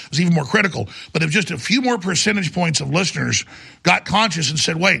air is even more critical. But if just a few more percentage points of listeners got conscious and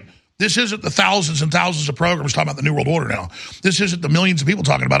said, wait, this isn't the thousands and thousands of programs talking about the New World Order now. This isn't the millions of people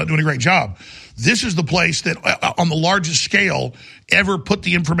talking about it, doing a great job. This is the place that, on the largest scale, ever put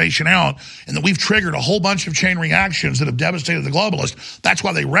the information out, and that we've triggered a whole bunch of chain reactions that have devastated the globalists. That's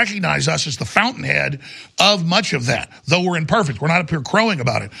why they recognize us as the fountainhead of much of that, though we're imperfect. We're not up here crowing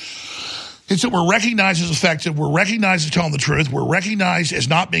about it. It's that we're recognized as effective. We're recognized as telling the truth. We're recognized as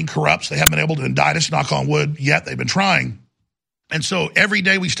not being corrupt. So they haven't been able to indict us, knock on wood, yet. They've been trying. And so every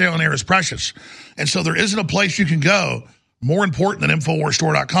day we stay on air is precious. And so there isn't a place you can go more important than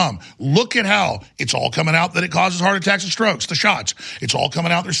InfoWarsStore.com. Look at how it's all coming out that it causes heart attacks and strokes, the shots. It's all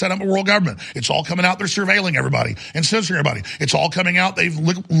coming out they're setting up a world government. It's all coming out they're surveilling everybody and censoring everybody. It's all coming out they've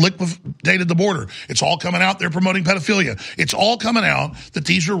liquidated the border. It's all coming out they're promoting pedophilia. It's all coming out that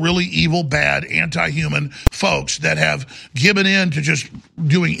these are really evil, bad, anti-human folks that have given in to just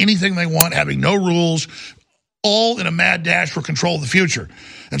doing anything they want, having no rules, all in a mad dash for control of the future.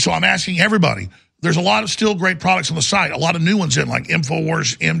 And so I'm asking everybody, there's a lot of still great products on the site, a lot of new ones in, like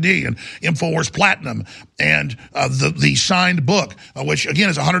InfoWars MD and InfoWars Platinum, and the signed book, which,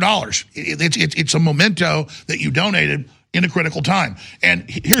 again, is $100. It's a memento that you donated in a critical time. And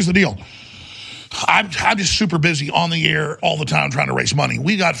here's the deal. I'm just super busy on the air all the time trying to raise money.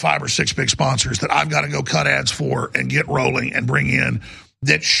 We got 5 or 6 big sponsors that I've got to go cut ads for and get rolling and bring in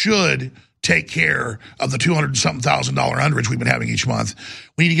that should take care of the $200,000 underage we've been having each month.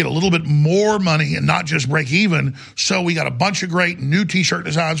 We need to get a little bit more money and not just break even. So we got a bunch of great new T-shirt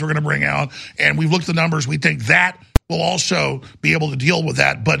designs we're going to bring out, and we've looked at the numbers. We think that will also be able to deal with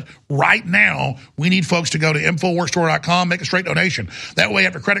that. But right now, we need folks to go to InfoWarsStore.com, make a straight donation. That way,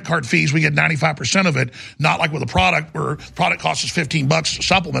 after credit card fees, we get 95% of it, not like with a product where the product costs us $15 a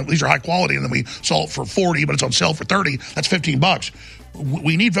supplement. These are high quality, and then we sell it for $40, but it's on sale for $30. That's $15.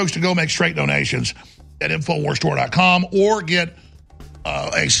 We need folks to go make straight donations at InfoWarsStore.com or get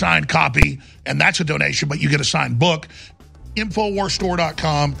a signed copy, and that's a donation, but you get a signed book.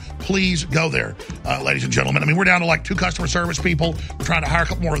 InfoWarsStore.com. Please go there, ladies and gentlemen. I mean, we're down to like 2 customer service people. We're trying to hire a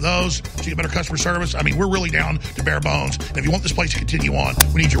couple more of those to get better customer service. I mean, we're really down to bare bones. And if you want this place to continue on,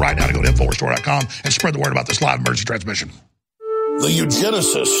 we need you right now to go to InfoWarsStore.com and spread the word about this live emergency transmission. The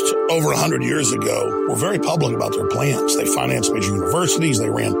eugenicists over 100 years ago were very public about their plans. They financed major universities. They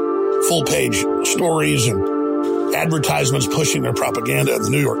ran full-page stories and advertisements pushing their propaganda in the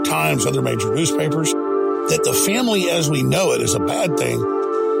New York Times, other major newspapers, that the family as we know it is a bad thing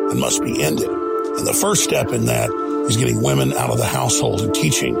and must be ended. And the first step in that is getting women out of the household and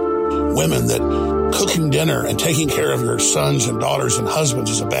teaching women that cooking dinner and taking care of your sons and daughters and husbands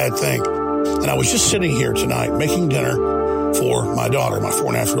is a bad thing. And I was just sitting here tonight making dinner for my daughter, my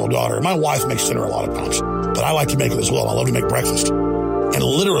 4.5-year-old daughter. My wife makes dinner a lot of times, but I like to make it as well. I love to make breakfast. And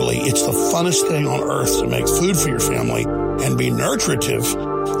literally, it's the funnest thing on earth to make food for your family and be nurturative,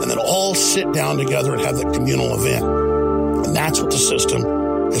 and then all sit down together and have that communal event. And that's what the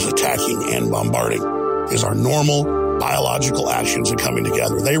system is attacking and bombarding, is our normal biological actions and coming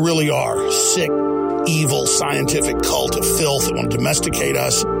together. They really are sick, evil, scientific cult of filth that want to domesticate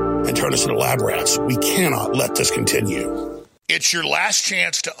us and turn us into lab rats. We cannot let this continue. It's your last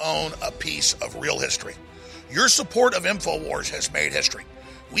chance to own a piece of real history. Your support of InfoWars has made history.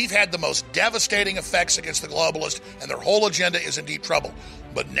 We've had the most devastating effects against the globalists, and their whole agenda is in deep trouble.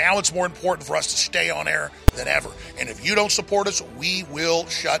 But now it's more important for us to stay on air than ever. And if you don't support us, we will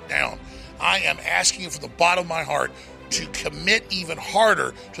shut down. I am asking you from the bottom of my heart to commit even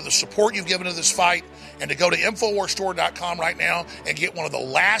harder to the support you've given to this fight, and to go to InfoWarsStore.com right now and get one of the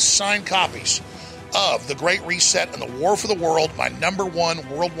last signed copies of The Great Reset and The War for the World, my #1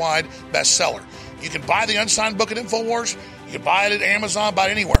 worldwide bestseller. You can buy the unsigned book at InfoWars. You can buy it at Amazon, buy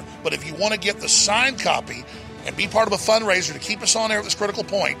it anywhere. But if you want to get the signed copy and be part of a fundraiser to keep us on air at this critical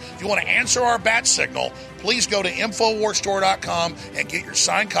point, if you want to answer our bat signal, please go to InfoWarsStore.com and get your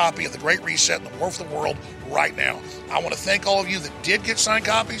signed copy of The Great Reset and The War for the World right now. I want to thank all of you that did get signed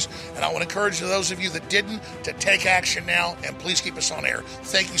copies, and I want to encourage those of you that didn't to take action now, and please keep us on air.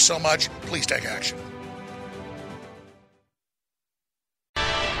 Thank you so much. Please take action.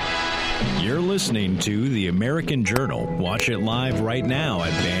 You're listening to The American Journal. Watch it live right now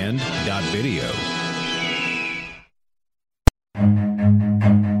at band.video.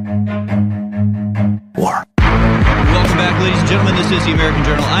 Welcome back, ladies and gentlemen. This is The American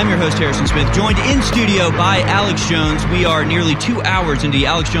Journal. I'm your host, Harrison Smith, joined in studio by Alex Jones. We are nearly 2 hours into the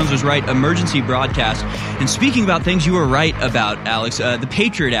Alex Jones Was Right emergency broadcast. And speaking about things you were right about, Alex, the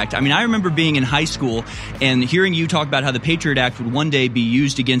Patriot Act. I mean, I remember being in high school and hearing you talk about how the Patriot Act would one day be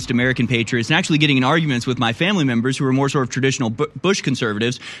used against American patriots, and actually getting in arguments with my family members who were more sort of traditional Bush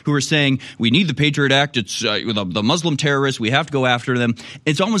conservatives who were saying, we need the Patriot Act. It's the Muslim terrorists. We have to go after them.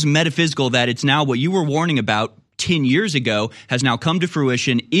 It's almost metaphysical that it's now what you were warning about 10 years ago has now come to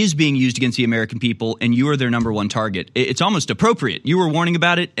fruition, is being used against the American people, and you are their #1 target. It's almost appropriate. You were warning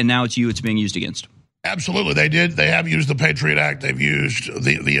about it, and now it's you it's being used against. Absolutely. They did. They have used the Patriot Act. They've used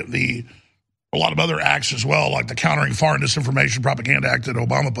a lot of other acts as well, like the Countering Foreign Disinformation Propaganda Act that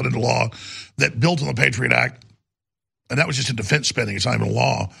Obama put into law that built on the Patriot Act. And that was just a defense spending. It's not even a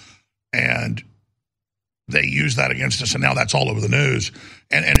law. And they used that against us, and now that's all over the news.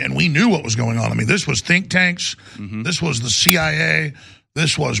 And we knew what was going on. I mean, this was think tanks. Mm-hmm. This was the CIA.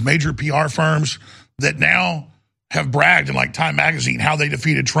 This was major PR firms that now have bragged in like Time Magazine how they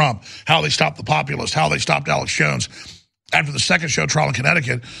defeated Trump, how they stopped the populists, how they stopped Alex Jones. After the second show trial in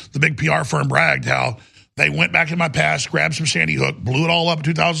Connecticut, the big PR firm bragged how they went back in my past, grabbed some Sandy Hook, blew it all up in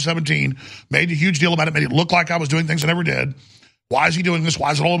 2017, made a huge deal about it, made it look like I was doing things I never did. Why is he doing this?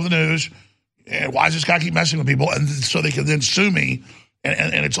 Why is it all over the news? And why does this guy keep messing with people? And so they can then sue me.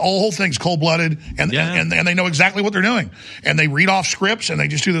 And it's all whole thing's cold-blooded, and they know exactly what they're doing. And they read off scripts, and they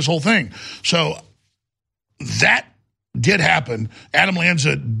just do this whole thing. So that did happen. Adam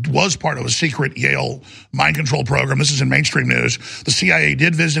Lanza was part of a secret Yale mind control program. This is in mainstream news. The CIA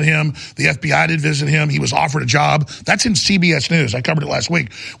did visit him. The FBI did visit him. He was offered a job. That's in CBS News. I covered it last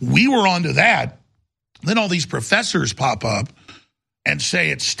week. We were onto that. Then all these professors pop up and say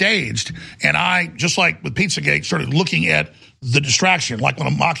it's staged. And I, just like with Pizzagate, started looking at the distraction, like when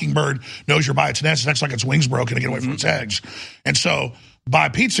a mockingbird knows you're by its nest, it's like its wings broken to get away from its eggs. And so by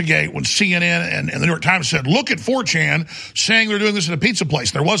Pizzagate, when CNN and the New York Times said, look at 4chan saying they're doing this at a pizza place,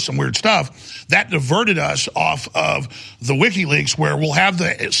 there was some weird stuff, that diverted us off of the WikiLeaks, where we'll have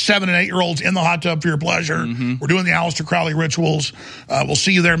the 7 and 8 year olds in the hot tub for your pleasure. Mm-hmm. We're doing the Aleister Crowley rituals. We'll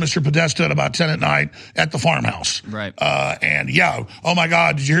see you there, Mr. Podesta, at about 10 at night at the farmhouse. Right. And yeah, oh my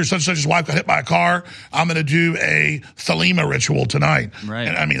God, did you hear such and such's wife got hit by a car? I'm going to do a Thelema ritual tonight. Right.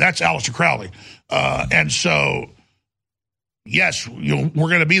 And I mean, that's Aleister Crowley. And so, yes, we're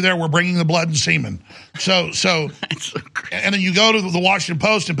going to be there. We're bringing the blood and semen. So and then you go to the Washington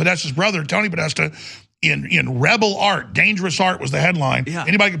Post, and Podesta's brother, Tony Podesta, in Rebel Art, Dangerous Art was the headline. Yeah.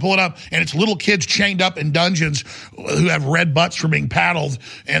 Anybody can pull it up, and it's little kids chained up in dungeons who have red butts from being paddled,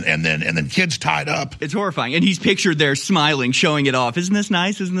 and then kids tied up. It's horrifying. And he's pictured there smiling, showing it off. Isn't this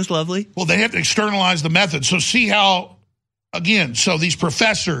nice? Isn't this lovely? Well, they have to externalize the method. So see how. Again, so these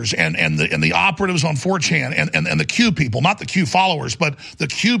professors and the operatives on 4chan and the Q people, not the Q followers, but the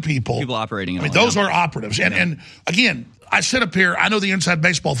Q people. People operating. I mean, those are operatives. And again, I sit up here, I know the inside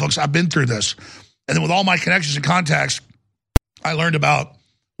baseball folks, I've been through this. And then with all my connections and contacts, I learned about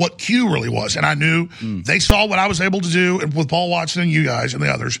what Q really was. And I knew they saw what I was able to do with Paul Watson and you guys and the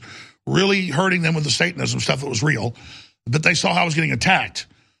others, really hurting them with the Satanism stuff that was real. But they saw how I was getting attacked.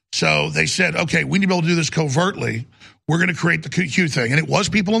 So they said, okay, we need to be able to do this covertly. We're going to create the Q thing. And it was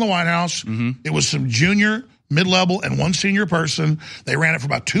people in the White House. Mm-hmm. It was some junior, mid-level, and one senior person. They ran it for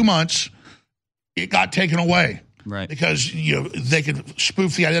about 2 months. It got taken away. Right. Because they could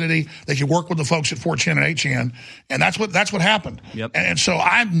spoof the identity. They could work with the folks at 4chan and 8chan, and that's what happened. Yep. And so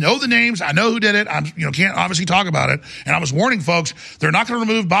I know the names. I know who did it. I can't obviously talk about it. And I was warning folks, they're not going to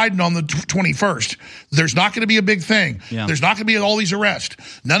remove Biden on the 21st. There's not going to be a big thing. Yeah. There's not going to be all these arrests.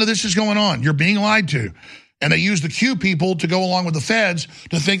 None of this is going on. You're being lied to. And they used the Q people to go along with the feds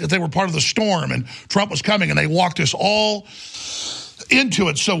to think that they were part of the storm and Trump was coming, and they walked us all into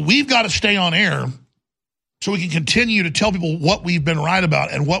it. So we've got to stay on air so we can continue to tell people what we've been right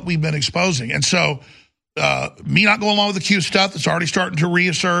about and what we've been exposing. And so me not going along with the Q stuff that's already starting to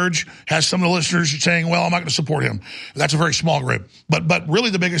resurge has some of the listeners saying, well, I'm not going to support him. That's a very small group. But really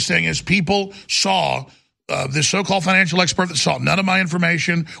the biggest thing is people saw this so-called financial expert that saw none of my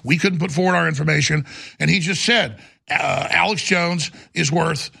information. We couldn't put forward our information. And he just said, Alex Jones is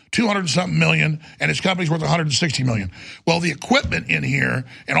worth $200-something million, and his company's worth $160 million. Well, the equipment in here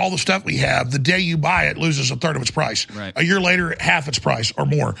and all the stuff we have, the day you buy it, loses a third of its price. Right. A year later, half its price or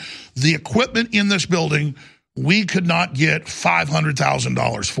more. The equipment in this building, we could not get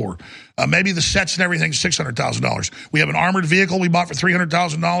 $500,000 for. Maybe the sets and everything, $600,000. We have an armored vehicle we bought for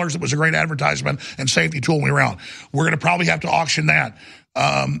 $300,000. It was a great advertisement and safety tool when we were out. We're going to probably have to auction that.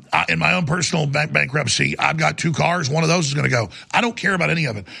 In my own personal bankruptcy, I've got 2 cars. One of those is going to go. I don't care about any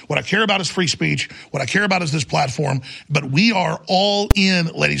of it. What I care about is free speech. What I care about is this platform. But we are all in,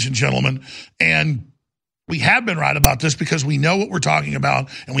 ladies and gentlemen. And we have been right about this because we know what we're talking about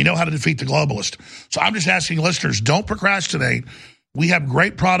and we know how to defeat the globalist. So I'm just asking listeners, don't procrastinate. We have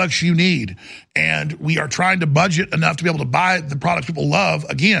great products you need, and we are trying to budget enough to be able to buy the products people love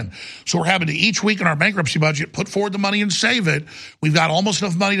again. So we're having to each week in our bankruptcy budget put forward the money and save it. We've got almost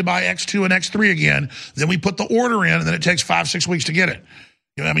enough money to buy X2 and X3 again. Then we put the order in, and then it takes 5-6 weeks to get it.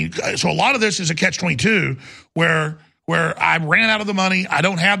 So a lot of this is a catch-22 where I ran out of the money. I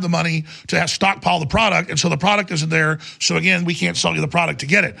don't have the money to have stockpile the product, and so the product isn't there. So, again, we can't sell you the product to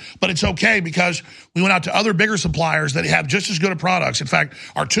get it. But it's okay because we went out to other bigger suppliers that have just as good of products. In fact,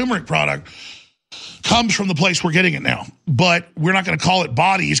 our turmeric product comes from the place we're getting it now. But we're not going to call it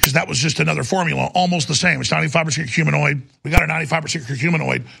Bodies because that was just another formula, almost the same. It's 95% curcuminoid. We got our 95%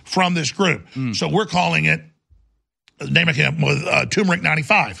 curcuminoid from this group. So we're calling it, name it with Turmeric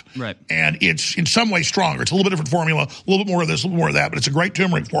 95. Right. And it's in some ways stronger. It's a little bit different formula, a little bit more of this, a little more of that, but it's a great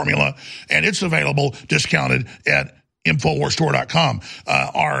turmeric formula, and it's available discounted at InfoWarsStore.com.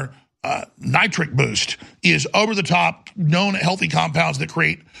 Our nitric boost is over the top, known healthy compounds that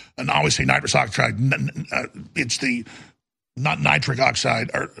create, and I always say nitrous oxide. It's the not nitric oxide,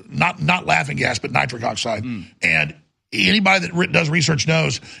 or not laughing gas, but nitric oxide. And anybody that does research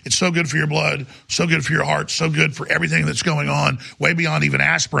knows it's so good for your blood, so good for your heart, so good for everything that's going on, way beyond even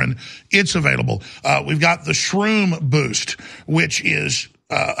aspirin. It's available. We've got the Shroom Boost, which is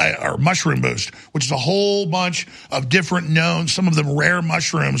or Mushroom Boost, which is a whole bunch of different known, some of them rare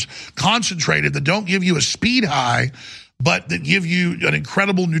mushrooms, concentrated, that don't give you a speed high, but that give you an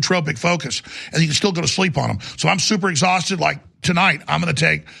incredible nootropic focus, and you can still go to sleep on them. So I'm super exhausted. Like tonight, I'm going to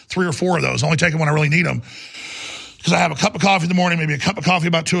take 3 or 4 of those. I only take them when I really need them, because I have a cup of coffee in the morning, maybe a cup of coffee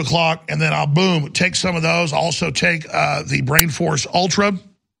about 2 o'clock, and then I'll, take some of those. I'll also take the Brain Force Ultra.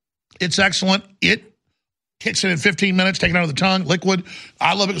 It's excellent. It kicks in 15 minutes, taken out of the tongue, liquid.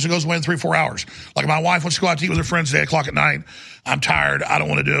 I love it because it goes away in 3-4 hours. Like my wife wants to go out to eat with her friends at 8 o'clock at night. I'm tired. I don't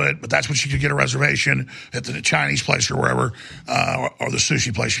want to do it, but that's when she could get a reservation at the Chinese place or wherever, or the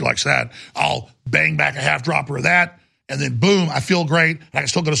sushi place. She likes that. I'll bang back a half dropper of that. And then, boom, I feel great, and I can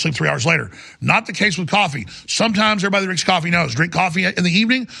still go to sleep 3 hours later. Not the case with coffee. Sometimes everybody that drinks coffee knows. Drink coffee in the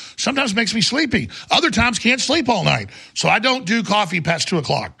evening, sometimes makes me sleepy. Other times, can't sleep all night. So I don't do coffee past 2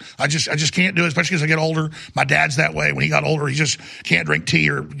 o'clock. I just can't do it, especially as I get older. My dad's that way. When he got older, he just can't drink tea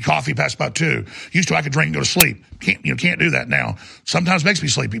or coffee past about 2. Used to, I could drink and go to sleep. Can't do that now. Sometimes makes me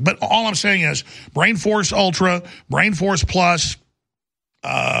sleepy. But all I'm saying is Brain Force Ultra, Brain Force Plus,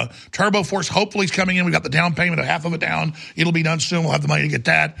 Turbo Force hopefully is coming in. We got the down payment of half of it down. It'll be done soon. We'll have the money to get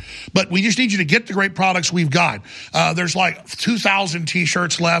that. But we just need you to get the great products we've got. There's like 2,000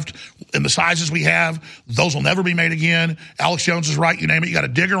 T-shirts left in the sizes we have. Those will never be made again. Alex Jones is right. You name it. You got to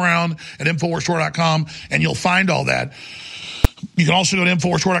dig around at InfoWarsStore.com and you'll find all that. You can also go to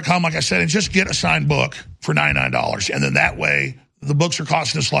InfoWarsStore.com, like I said, and just get a signed book for $99. And then that way, the books are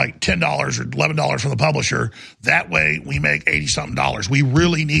costing us like $10 or $11 from the publisher. That way we make $80-something. We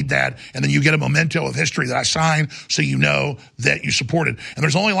really need that. And then you get a memento of history that I sign so you know that you supported. And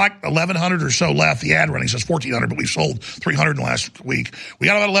there's only like 1,100 or so left. The ad running says 1,400, but we've sold 300 in the last week. We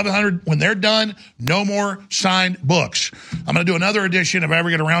got about 1,100. When they're done, no more signed books. I'm going to do another edition, if I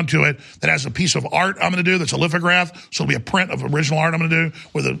ever get around to it, that has a piece of art I'm going to do that's a lithograph. So it'll be a print of original art I'm going to do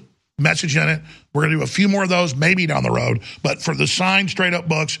with a message in it. We're going to do a few more of those maybe down the road. But for the signed straight up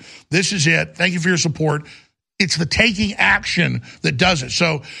books, this is it. Thank you for your support. It's the taking action that does it.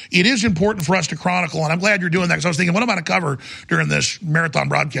 So it is important for us to chronicle, and I'm glad you're doing that because I was thinking, what am I going to cover during this marathon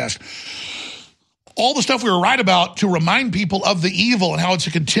broadcast? All the stuff we were right about to remind people of the evil and how it's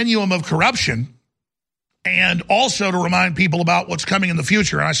a continuum of corruption, and also to remind people about what's coming in the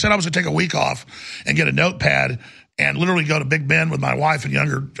future. And I said I was going to take a week off and get a notepad and literally go to Big Bend with my wife and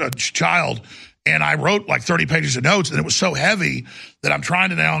younger child. And I wrote like 30 pages of notes, and it was so heavy that I'm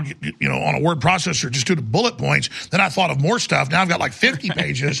trying to now, on a word processor, just do the bullet points. Then I thought of more stuff. Now I've got like 50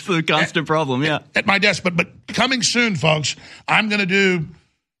 pages. It's the constant problem, yeah. At my desk. But coming soon, folks, I'm going to do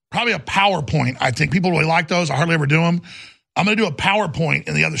probably a PowerPoint. I think people really like those. I hardly ever do them. I'm going to do a PowerPoint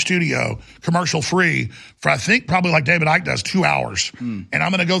in the other studio, commercial free, for I think probably like David Icke does, 2 hours. And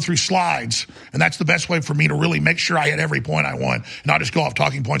I'm going to go through slides, and that's the best way for me to really make sure I hit every point I want, and not just go off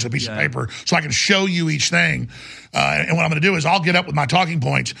talking points on a piece of paper, so I can show you each thing. And what I'm going to do is I'll get up with my talking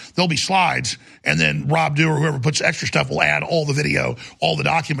points. There'll be slides, and then Rob Dew or whoever puts extra stuff will add all the video, all the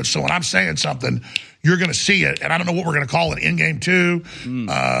documents. So when I'm saying something, you're going to see it. And I don't know what we're going to call it, in-game 2,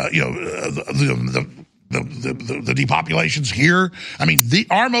 the depopulation's here. I mean,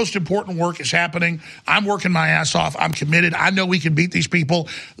 our most important work is happening. I'm working my ass off. I'm committed. I know we can beat these people.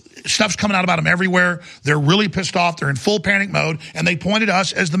 Stuff's coming out about them everywhere. They're really pissed off. They're in full panic mode, and they pointed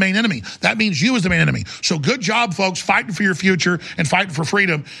us as the main enemy. That means you as the main enemy. So good job, folks, fighting for your future and fighting for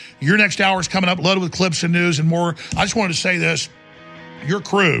freedom. Your next hour is coming up loaded with clips and news and more. I just wanted to say this. Your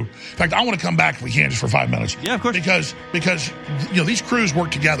crew, in fact, I want to come back if we can just for 5 minutes. Yeah, of course. Because these crews work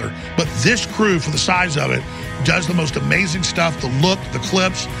together, but this crew, for the size of it, does the most amazing stuff, the look, the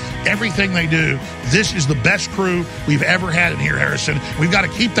clips, everything they do. This is the best crew we've ever had in here, Harrison. We've got to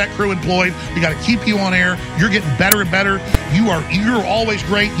keep that crew employed. We got to keep you on air. You're getting better and better. You're always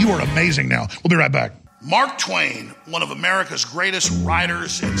great. You are amazing now. We'll be right back. Mark Twain, one of America's greatest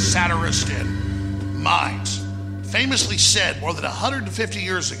writers and satirists and minds, famously said more than 150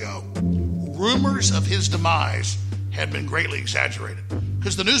 years ago, rumors of his demise had been greatly exaggerated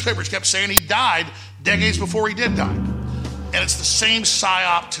because the newspapers kept saying he died decades before he did die. And it's the same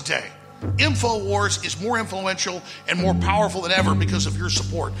psyop today. InfoWars is more influential and more powerful than ever because of your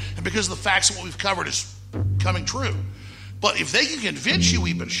support and because of the facts that what we've covered is coming true. But if they can convince you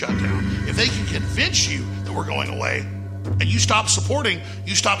we've been shut down, if they can convince you that we're going away, and you stop supporting,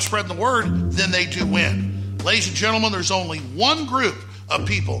 you stop spreading the word, then they do win. Ladies and gentlemen, there's only one group of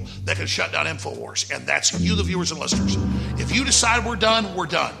people that can shut down InfoWars, and that's you, the viewers and listeners. If you decide we're done, we're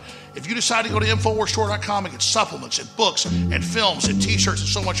done. If you decide to go to InfoWarsStore.com and get supplements and books and films and T-shirts and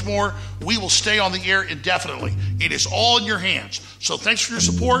so much more, we will stay on the air indefinitely. It is all in your hands. So thanks for your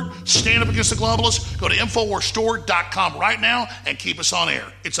support. Stand up against the globalists. Go to InfoWarsStore.com right now and keep us on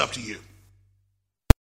air. It's up to you.